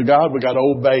blessings of God, we've got to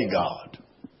obey God.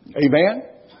 Amen?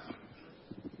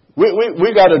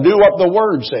 We got to do what the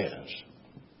Word says.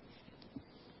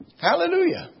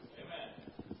 Hallelujah.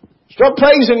 Start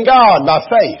praising God by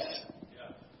faith.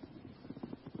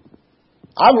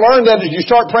 I've learned that as you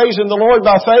start praising the Lord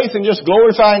by faith and just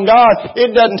glorifying God,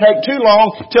 it doesn't take too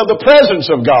long till the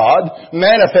presence of God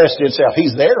manifests itself.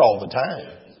 He's there all the time.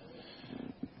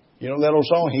 You know that old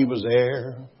song, He was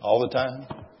there all the time?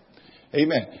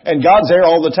 Amen. And God's there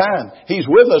all the time. He's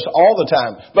with us all the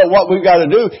time. But what we've got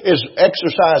to do is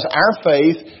exercise our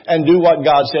faith and do what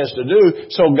God says to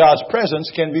do so God's presence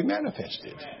can be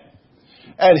manifested.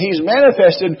 And He's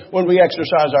manifested when we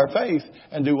exercise our faith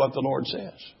and do what the Lord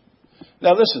says.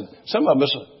 Now listen, some of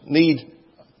us need,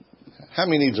 how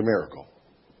many needs a miracle?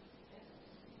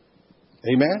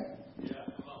 Amen?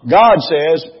 God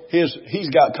says He's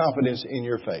got confidence in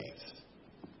your faith.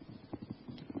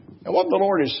 And what the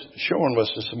Lord is showing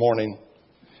us this morning,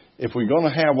 if we're going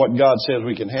to have what God says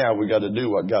we can have, we've got to do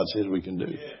what God says we can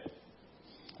do.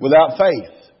 Without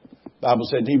faith, the Bible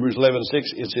said in Hebrews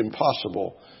 11:6, it's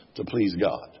impossible to please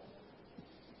God.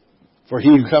 For he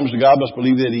who comes to God must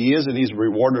believe that He is, and He's a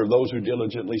rewarder of those who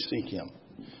diligently seek Him.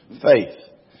 Faith.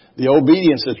 The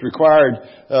obedience that's required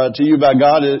to you by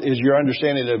God is your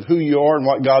understanding of who you are and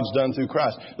what God's done through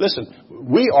Christ. Listen,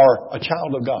 we are a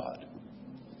child of God.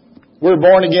 We're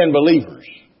born again believers.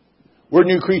 We're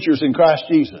new creatures in Christ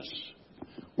Jesus.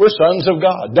 We're sons of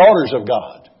God, daughters of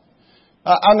God.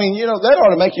 I mean, you know, that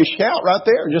ought to make you shout right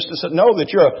there just to know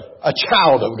that you're a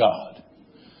child of God,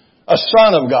 a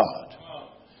son of God.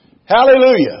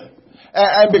 Hallelujah.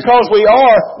 And because we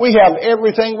have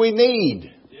everything we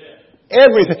need.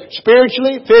 Everything.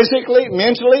 Spiritually, physically,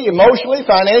 mentally, emotionally,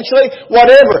 financially,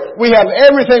 whatever. We have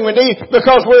everything we need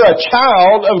because we're a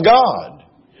child of God.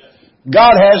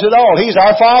 God has it all. He's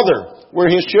our Father. We're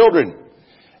His children.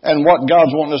 And what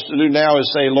God's wanting us to do now is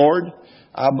say, Lord,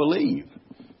 I believe.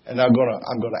 And I'm going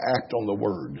to act on the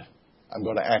Word. I'm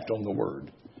going to act on the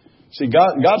Word. See,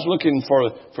 God's looking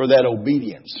for that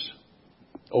obedience.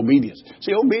 Obedience.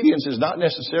 See, obedience is not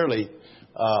necessarily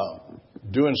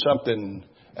doing something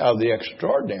out of the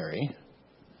extraordinary.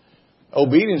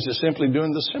 Obedience is simply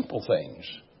doing the simple things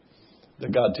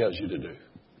that God tells you to do.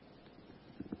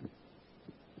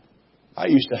 I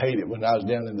used to hate it when I was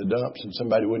down in the dumps and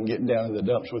somebody wasn't getting down in the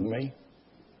dumps with me.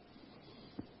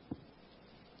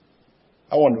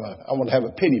 I wanted to have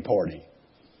a pity party.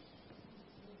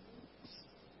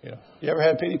 You ever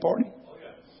had a pity party?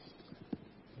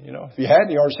 You know, if you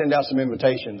hadn't, you ought to send out some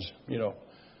invitations, to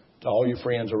all your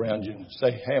friends around you and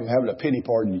say, hey, I'm having a pity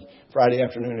party Friday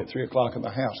afternoon at 3 o'clock at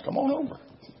my house. Come on over.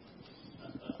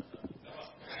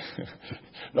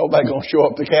 Nobody going to show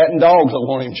up. The cat and dogs don't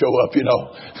want him to show up,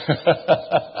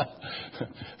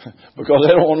 because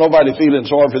they don't want nobody feeling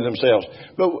sorry for themselves.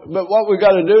 But what we've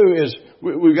got to do is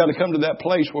we've got to come to that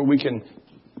place where we can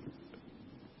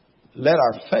let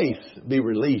our faith be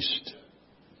released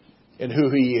in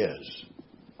who He is.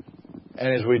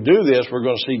 And as we do this, we're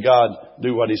going to see God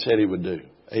do what He said He would do.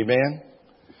 Amen?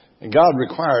 And God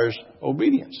requires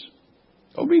obedience.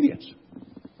 Obedience.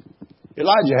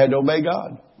 Elijah had to obey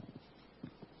God.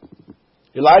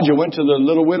 Elijah went to the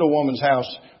little widow woman's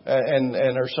house, and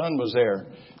her son was there.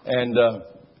 And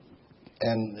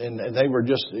they were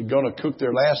just going to cook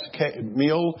their last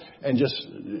meal and just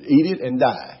eat it and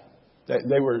die.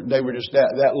 They were just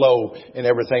that low in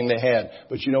everything they had.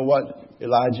 But you know what?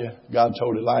 God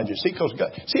told Elijah. See,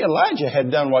 Elijah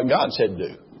had done what God said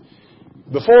do.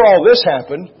 Before all this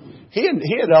happened, he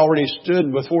had already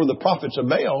stood before the prophets of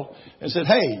Baal and said,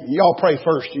 hey, y'all pray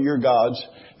first to your gods,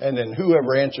 and then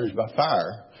whoever answers by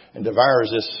fire and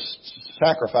devours this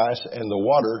sacrifice and the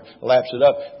water laps it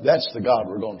up, that's the God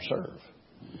we're going to serve.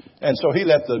 And so he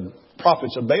let the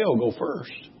prophets of Baal go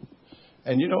first.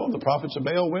 And the prophets of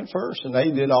Baal went first, and they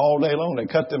did all day long. They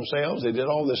cut themselves. They did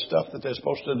all this stuff that they're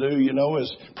supposed to do,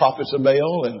 as prophets of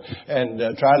Baal, and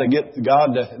try to get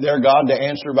their God to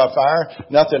answer by fire.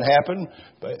 Nothing happened.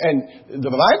 And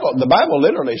the Bible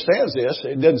literally says this.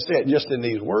 It doesn't say it just in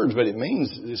these words, but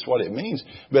it's what it means.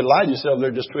 But Elijah said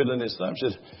they're just twiddling his thumbs.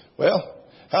 Says, well,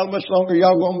 How much longer are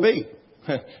y'all going to be?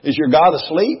 Is your God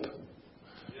asleep?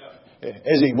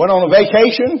 Is he went on a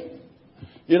vacation?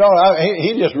 You know,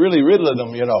 he just really riddled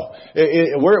them, you know.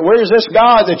 Where's this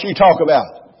God that you talk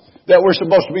about that we're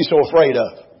supposed to be so afraid of?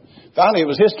 Finally, it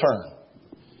was his turn.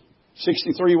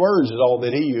 63 words is all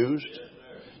that he used.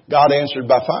 God answered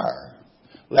by fire,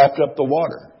 lapped up the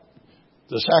water,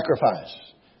 the sacrifice,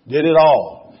 did it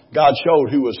all. God showed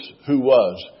who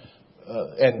was.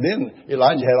 And then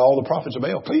Elijah had all the prophets of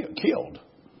Baal killed.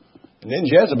 And then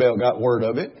Jezebel got word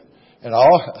of it. And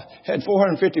had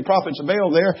 450 prophets of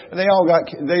Baal there, and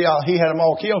he had them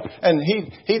all killed. And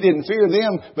he didn't fear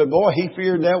them, but boy, he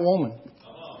feared that woman.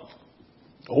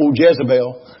 Old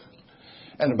Jezebel.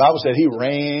 And the Bible said he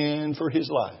ran for his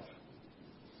life.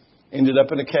 Ended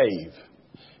up in a cave.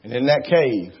 And in that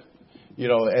cave, you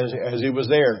know, as he was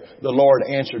there, the Lord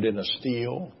answered in a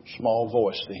still, small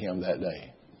voice to him that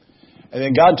day. And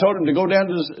then God told him to go down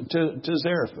to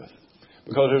Zarephath,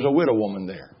 because there's a widow woman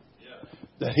there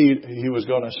that he was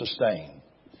going to sustain.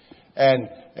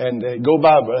 And go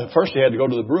by, first he had to go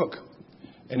to the brook.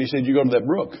 And he said, you go to that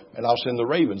brook, and I'll send the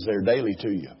ravens there daily to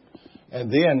you.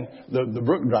 And then the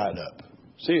brook dried up.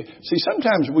 See,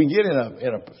 sometimes we get in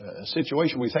a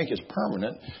situation we think is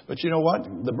permanent, but you know what?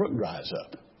 The brook dries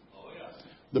up.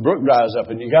 The brook dries up,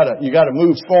 and you gotta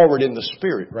move forward in the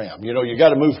spirit realm. You know, you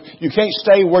gotta move. You can't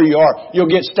stay where you are. You'll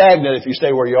get stagnant if you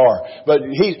stay where you are. But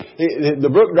the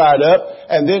brook dried up,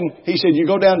 and then he said, you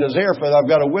go down to Zarephath, I've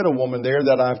got a widow woman there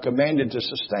that I've commanded to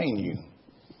sustain you.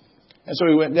 And so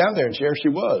he went down there, and there she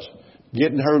was,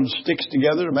 getting her sticks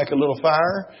together to make a little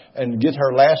fire and get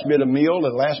her last bit of meal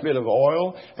and last bit of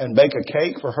oil and bake a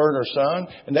cake for her and her son.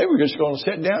 And they were just going to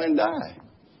sit down and die.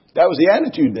 That was the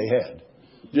attitude they had.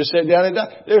 Just sit down and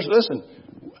die. Listen,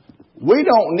 we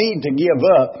don't need to give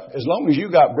up. As long as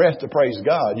you got breath to praise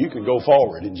God, you can go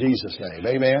forward in Jesus' name.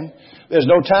 Amen. There's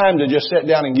no time to just sit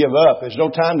down and give up. There's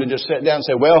no time to just sit down and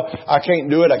say, well, I can't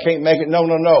do it. I can't make it. No.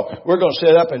 We're going to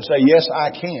sit up and say, yes, I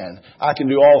can. I can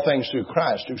do all things through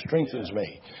Christ who strengthens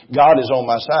me. God is on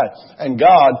my side. And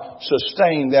God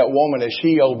sustained that woman as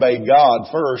she obeyed God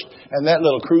first. And that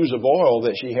little cruse of oil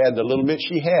that she had, the little bit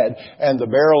she had, and the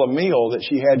barrel of meal that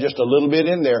she had just a little bit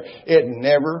in there, it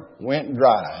never went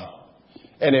dry.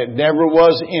 And it never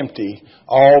was empty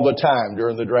all the time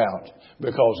during the drought,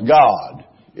 because God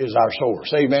is our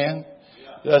source. Amen?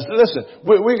 Listen,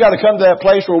 we've got to come to that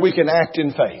place where we can act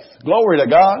in faith. Glory to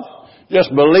God.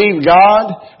 Just believe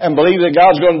God and believe that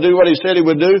God's going to do what He said He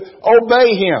would do.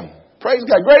 Obey Him. Praise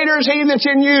God. Greater is He that's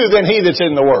in you than he that's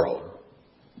in the world.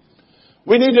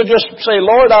 We need to just say,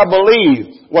 Lord, I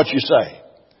believe what you say.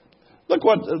 Look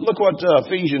what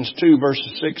Ephesians 2 verse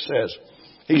 6 says.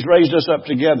 He's raised us up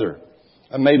together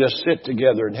and made us sit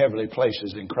together in heavenly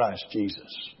places in Christ Jesus.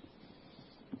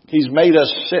 He's made us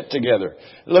sit together.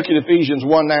 Look at Ephesians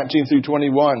 1:19 through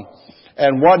 21.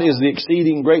 And what is the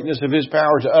exceeding greatness of His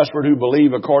power to usward who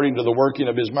believe, according to the working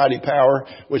of His mighty power,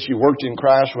 which He worked in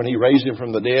Christ when He raised Him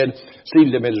from the dead,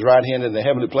 seated Him at His right hand in the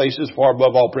heavenly places, far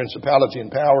above all principality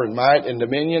and power and might and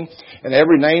dominion, and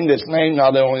every name that's named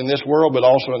not only in this world, but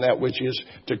also in that which is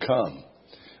to come.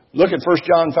 Look at 1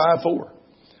 John 5:4.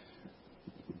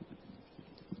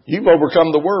 You've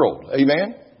overcome the world.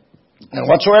 Amen? And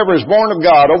whatsoever is born of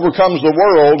God overcomes the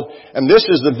world. And this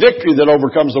is the victory that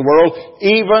overcomes the world,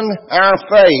 even our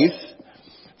faith.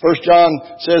 1 John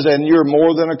says, and you're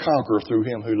more than a conqueror through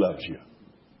Him who loves you.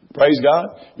 Praise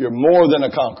God. You're more than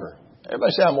a conqueror.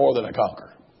 Everybody say, I'm more than a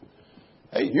conqueror.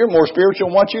 Hey, you're more spiritual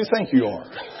than what you think you are.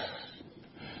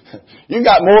 You've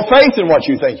got more faith than what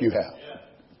you think you have.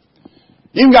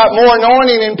 You've got more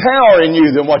anointing and power in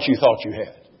you than what you thought you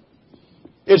had.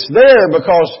 It's there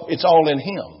because it's all in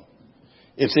Him.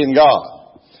 It's in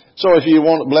God. So if you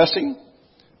want a blessing,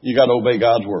 you got to obey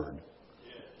God's word.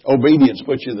 Obedience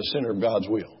puts you in the center of God's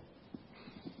will.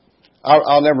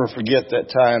 I'll never forget that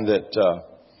time that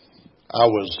I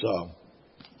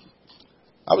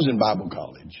was in Bible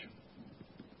college.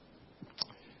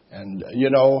 And, you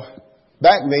know,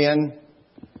 back then,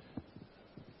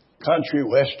 country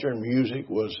western music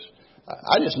was,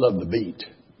 I just loved the beat.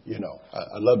 You know,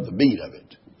 I loved the beat of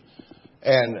it.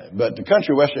 But the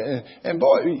country western, and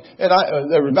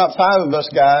there were about 5 of us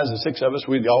guys and 6 of us.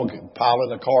 We'd all pile in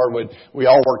the car. We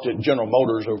all worked at General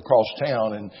Motors across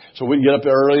town. And so we'd get up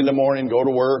there early in the morning, go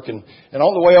to work. And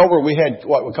on the way over, we had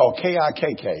what we call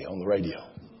KIKK on the radio,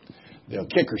 the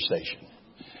kicker station,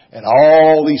 and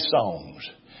all these songs.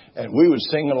 And we would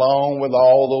sing along with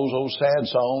all those old sad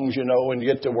songs, you know, and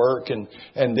get to work. And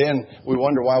then we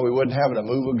wonder why we wasn't having a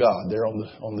move of God there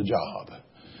on the job.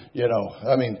 You know,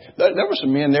 I mean, there were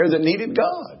some men there that needed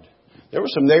God. There were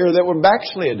some there that were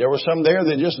backslid. There were some there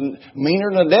that just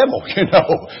meaner than the devil, you know.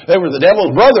 They were the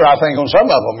devil's brother, I think, on some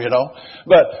of them, you know.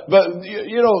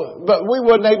 But we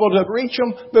wasn't able to reach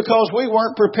them because we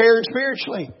weren't prepared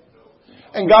spiritually.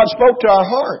 And God spoke to our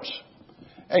hearts.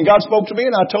 And God spoke to me,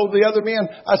 and I told the other men,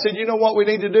 I said, you know what we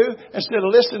need to do? Instead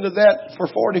of listening to that for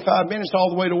 45 minutes all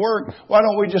the way to work, why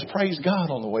don't we just praise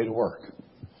God on the way to work?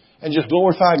 And just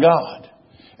glorify God.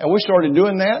 And we started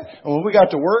doing that. And when we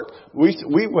got to work, we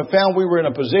found we were in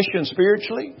a position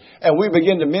spiritually. And we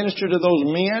began to minister to those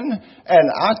men.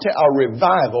 And our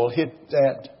revival hit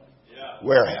that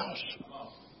warehouse.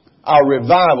 Our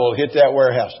revival hit that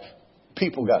warehouse.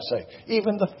 People got saved.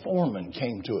 Even the foreman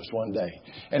came to us one day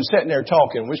and sitting there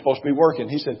talking. We're supposed to be working.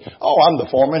 He said, oh, I'm the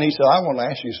foreman. He said, I want to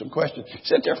ask you some questions. He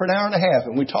sat there for an hour and a half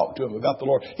and we talked to him about the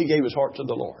Lord. He gave his heart to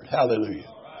the Lord. Hallelujah.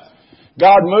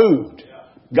 God moved.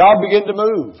 God began to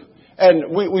move.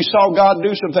 And we saw God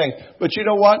do some things. But you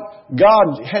know what?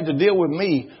 God had to deal with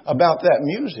me about that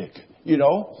music, you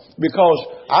know, because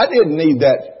I didn't need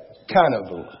that kind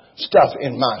of stuff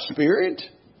in my spirit,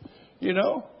 you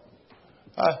know.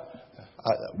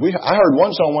 I heard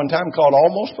one song one time called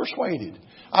Almost Persuaded.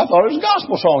 I thought it was a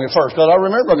gospel song at first because I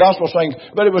remember a gospel song,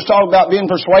 but it was talking about being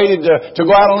persuaded to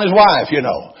go out on his wife, you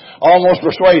know. Almost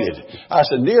persuaded. I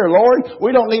said, dear Lord,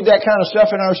 we don't need that kind of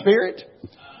stuff in our spirit.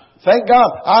 Thank God.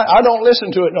 I don't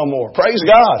listen to it no more. Praise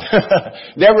God.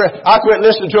 I quit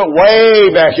listening to it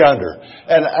way back yonder.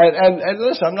 And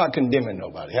listen, I'm not condemning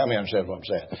nobody. How many understand what I'm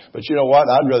saying? But you know what?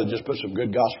 I'd rather just put some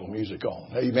good gospel music on.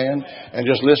 Amen. And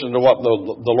just listen to what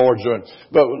the Lord's doing.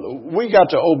 But we got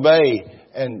to obey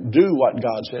and do what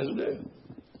God says to do.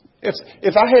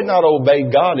 If I had not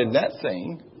obeyed God in that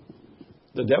thing,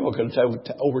 the devil could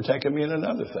have overtaken me in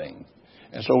another thing.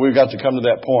 And so we've got to come to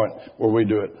that point where we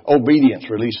do it. Obedience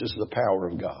releases the power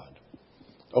of God.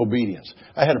 Obedience.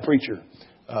 I had a preacher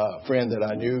friend that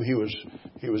I knew. He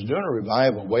was doing a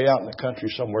revival way out in the country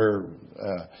somewhere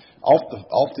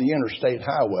off the interstate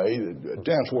highway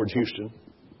down towards Houston.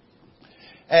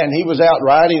 And he was out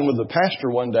riding with the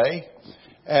pastor one day,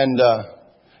 and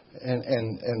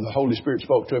the Holy Spirit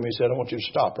spoke to him. He said, I want you to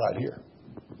stop right here.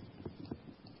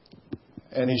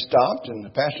 And he stopped, and the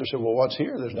pastor said, well, what's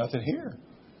here? There's nothing here.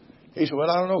 He said,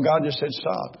 well, I don't know. God just said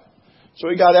stop. So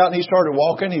he got out and he started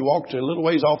walking. He walked a little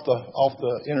ways off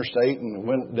the interstate and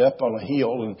went up on a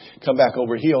hill and come back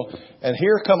over a hill. And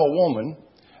here come a woman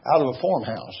out of a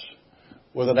farmhouse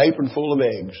with an apron full of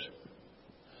eggs.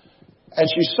 And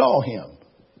she saw him.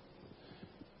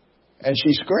 And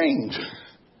she screamed.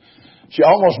 She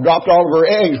almost dropped all of her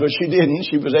eggs, but she didn't.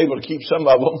 She was able to keep some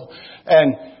of them.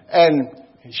 And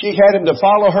she had him to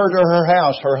follow her to her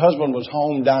house. Her husband was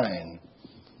home dying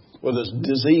with a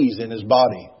disease in his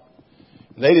body.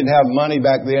 They didn't have money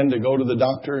back then to go to the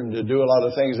doctor and to do a lot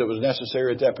of things that was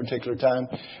necessary at that particular time.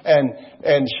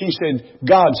 And she said,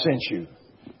 God sent you.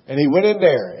 And he went in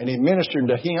there and he ministered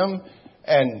to him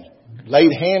and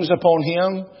laid hands upon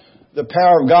him. The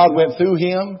power of God went through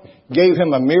him, gave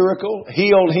him a miracle,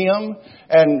 healed him,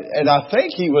 and I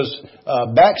think he was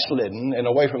backslidden and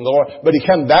away from the Lord. But he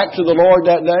came back to the Lord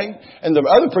that day, and the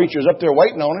other preachers up there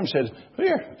waiting on him said,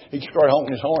 here, he started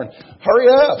honking his horn,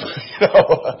 hurry up.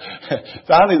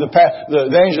 Finally, the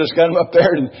evangelist got him up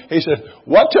there, and he said,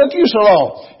 what took you so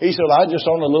long? He said, I just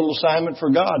on a little assignment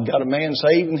for God, got a man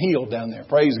saved and healed down there.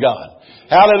 Praise God.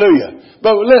 Hallelujah.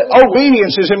 But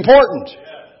obedience is important.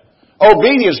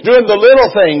 Obedience, doing the little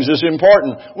things is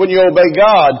important. When you obey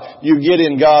God, you get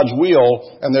in God's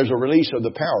will and there's a release of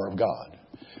the power of God.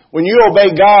 When you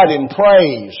obey God in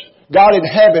praise, God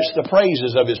inhabits the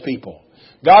praises of His people.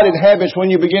 God inhabits when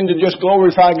you begin to just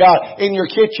glorify God in your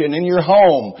kitchen, in your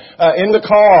home, in the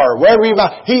car, wherever you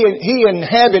are. He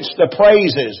inhabits the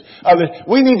praises of it.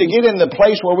 We need to get in the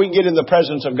place where we get in the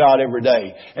presence of God every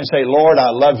day and say, Lord, I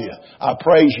love you. I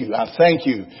praise you. I thank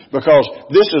you, because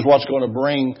this is what's going to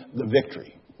bring the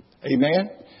victory. Amen.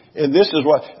 And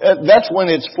that's when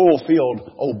it's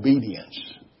fulfilled obedience.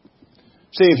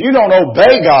 See, if you don't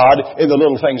obey God in the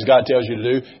little things God tells you to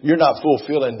do, you're not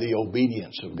fulfilling the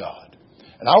obedience of God.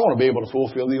 And I want to be able to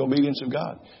fulfill the obedience of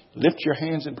God. Lift your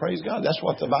hands and praise God. That's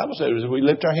what the Bible says. We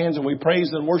lift our hands and we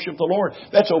praise and worship the Lord.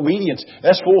 That's obedience.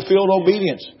 That's fulfilled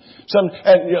obedience.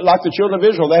 And like the children of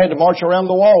Israel, they had to march around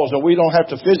the walls. And we don't have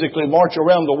to physically march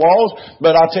around the walls.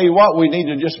 But I'll tell you what, we need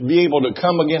to just be able to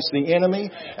come against the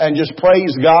enemy and just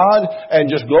praise God and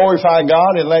just glorify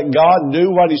God and let God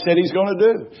do what He said He's going to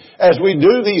do. As we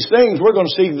do these things, we're going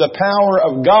to see the power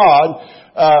of God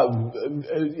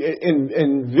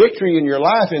in victory in your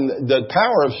life, and the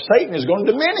power of Satan is going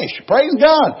to diminish. Praise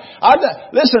God.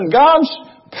 Listen, God's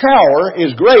power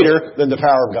is greater than the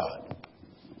power of God.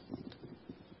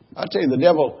 I tell you, the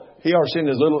devil, he ought to send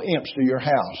his little imps to your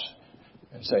house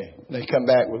and say, they come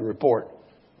back with a report.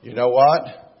 You know what?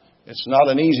 It's not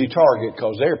an easy target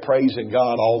because they're praising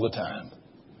God all the time.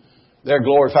 They're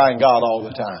glorifying God all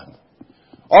the time.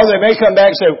 Or they may come back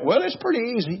and say, well, it's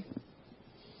pretty easy.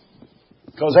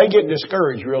 Because they get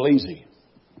discouraged real easy.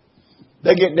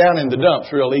 They get down in the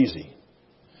dumps real easy.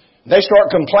 They start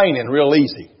complaining real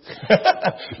easy.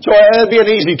 So that'd be an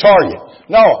easy target.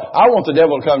 No, I want the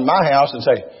devil to come to my house and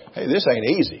say, hey, this ain't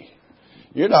easy.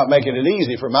 You're not making it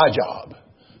easy for my job.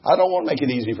 I don't want to make it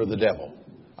easy for the devil.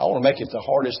 I want to make it the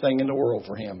hardest thing in the world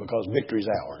for him because victory's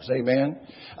ours. Amen?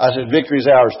 I said victory's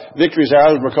ours. Victory's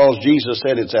ours because Jesus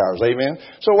said it's ours. Amen?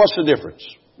 So what's the difference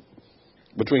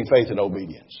between faith and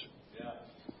obedience?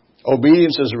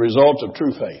 Obedience is a result of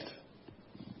true faith.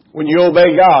 When you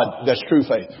obey God, that's true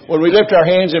faith. When we lift our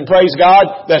hands and praise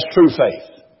God, that's true faith.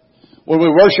 When we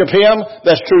worship Him,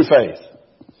 that's true faith.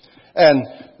 And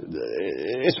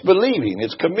it's believing,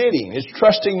 it's committing, it's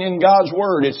trusting in God's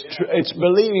Word, it's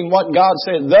believing what God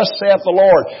said. Thus saith the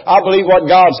Lord. I believe what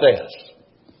God says.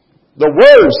 The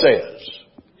Word says.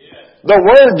 The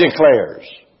Word declares.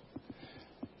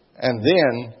 And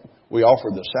then we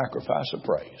offer the sacrifice of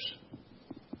praise.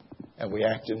 And we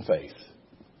act in faith.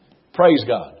 Praise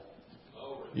God.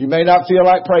 You may not feel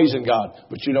like praising God,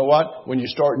 but you know what? When you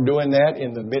start doing that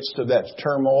in the midst of that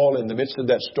turmoil, in the midst of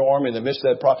that storm, in the midst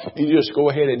of that problem, you just go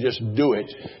ahead and just do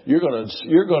it. You're going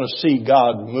to see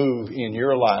God move in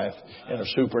your life in a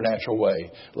supernatural way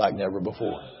like never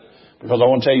before. Because I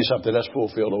want to tell you something, that's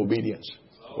fulfilled obedience.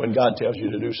 When God tells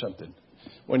you to do something.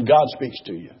 When God speaks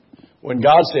to you. When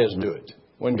God says do it.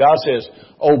 When God says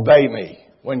obey me.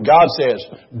 When God says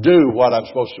do what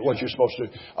you're supposed to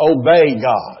do. Obey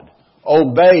God.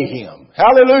 Obey Him.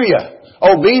 Hallelujah.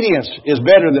 Obedience is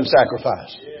better than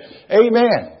sacrifice.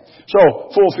 Amen.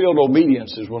 So, fulfilled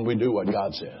obedience is when we do what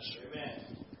God says.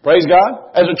 Praise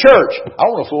God. As a church, I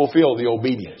want to fulfill the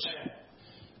obedience.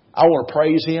 I want to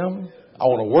praise Him. I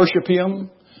want to worship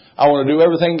Him. I want to do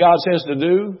everything God says to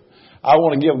do. I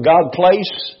want to give God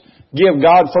place. Give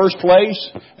God first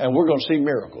place. And we're going to see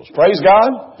miracles. Praise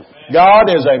God. God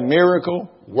is a miracle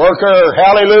worker.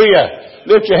 Hallelujah.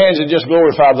 Lift your hands and just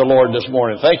glorify the Lord this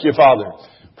morning. Thank you, Father.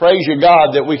 Praise you,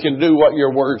 God, that we can do what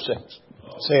your word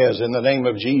says in the name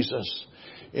of Jesus.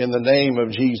 In the name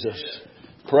of Jesus.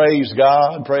 Praise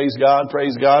God, praise God,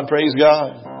 praise God, praise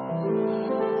God.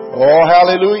 Oh,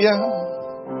 hallelujah.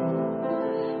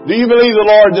 Do you believe the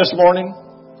Lord this morning?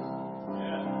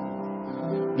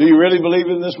 Do you really believe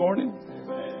Him this morning?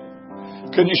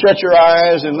 Could you shut your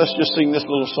eyes and let's just sing this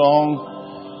little song?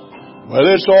 Well,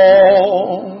 it's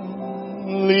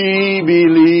only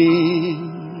believe.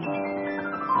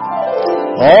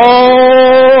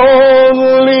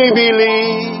 Only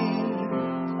believe.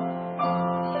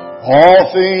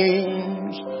 All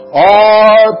things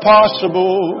are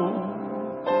possible.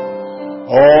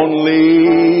 Only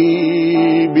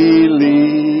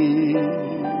believe.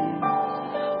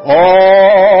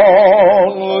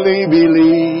 Only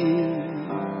believe.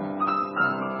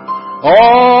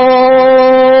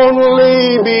 Only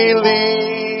believe.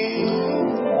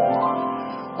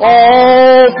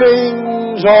 All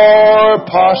things are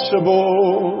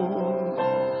possible.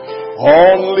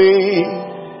 Only.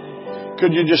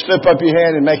 Could you just slip up your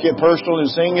hand and make it personal and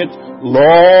sing it?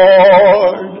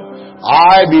 Lord,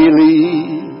 I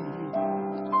believe.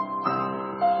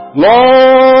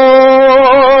 Lord,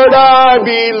 I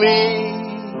believe.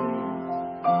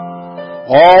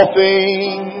 All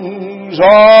things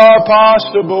are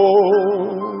possible.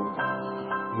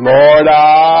 Lord,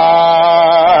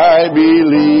 I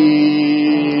believe.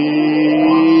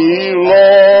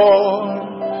 Lord,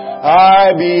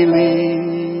 I believe.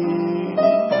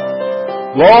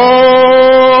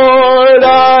 Lord,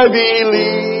 I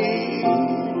believe.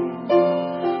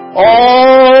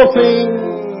 All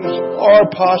things are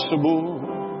possible.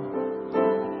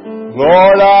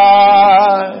 Lord,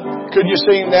 could you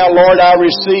sing now, Lord, I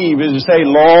receive? And say,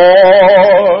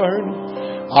 Lord,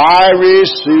 I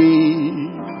receive.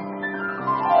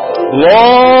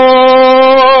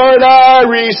 Lord, I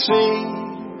receive.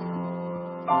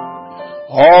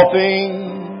 All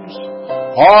things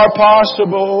are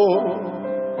possible.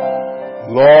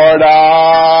 Lord,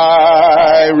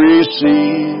 I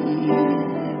receive.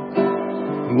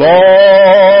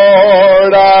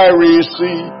 Lord, I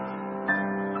receive.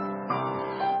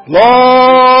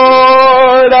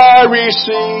 Lord, I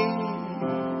receive.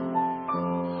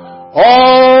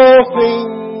 All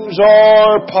things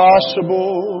are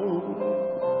possible.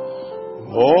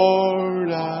 Lord,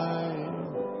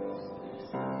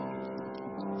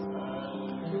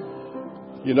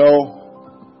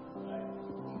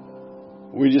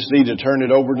 We just need to turn it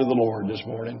over to the Lord this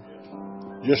morning.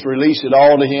 Just release it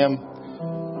all to Him.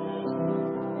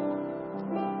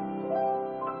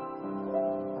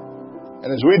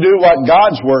 And as we do what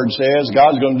God's Word says,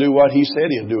 God's going to do what He said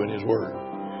He'll do in His Word.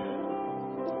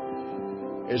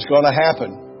 It's going to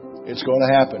happen. It's going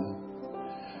to happen.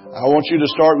 I want you to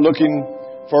start looking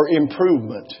for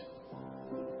improvement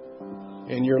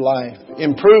in your life.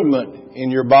 Improvement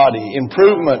in your body.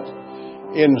 Improvement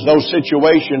in those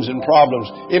situations and problems.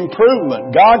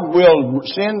 Improvement. God will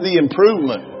send the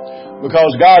improvement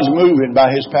because God's moving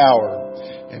by His power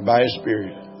and by His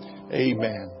Spirit.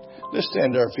 Amen. Let's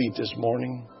stand to our feet this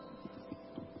morning.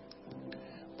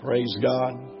 Praise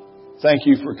God. Thank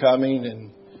you for coming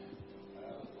and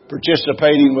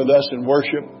participating with us in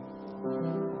worship.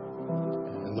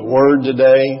 And the Word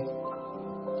today.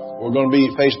 We're going to be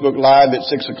Facebook Live at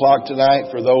 6 o'clock tonight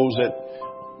for those that,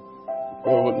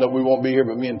 well, we won't be here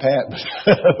but me and Pat.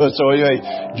 So anyway,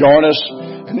 join us.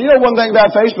 And you know one thing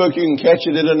about Facebook, you can catch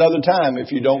it at another time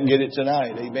if you don't get it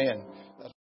tonight. Amen.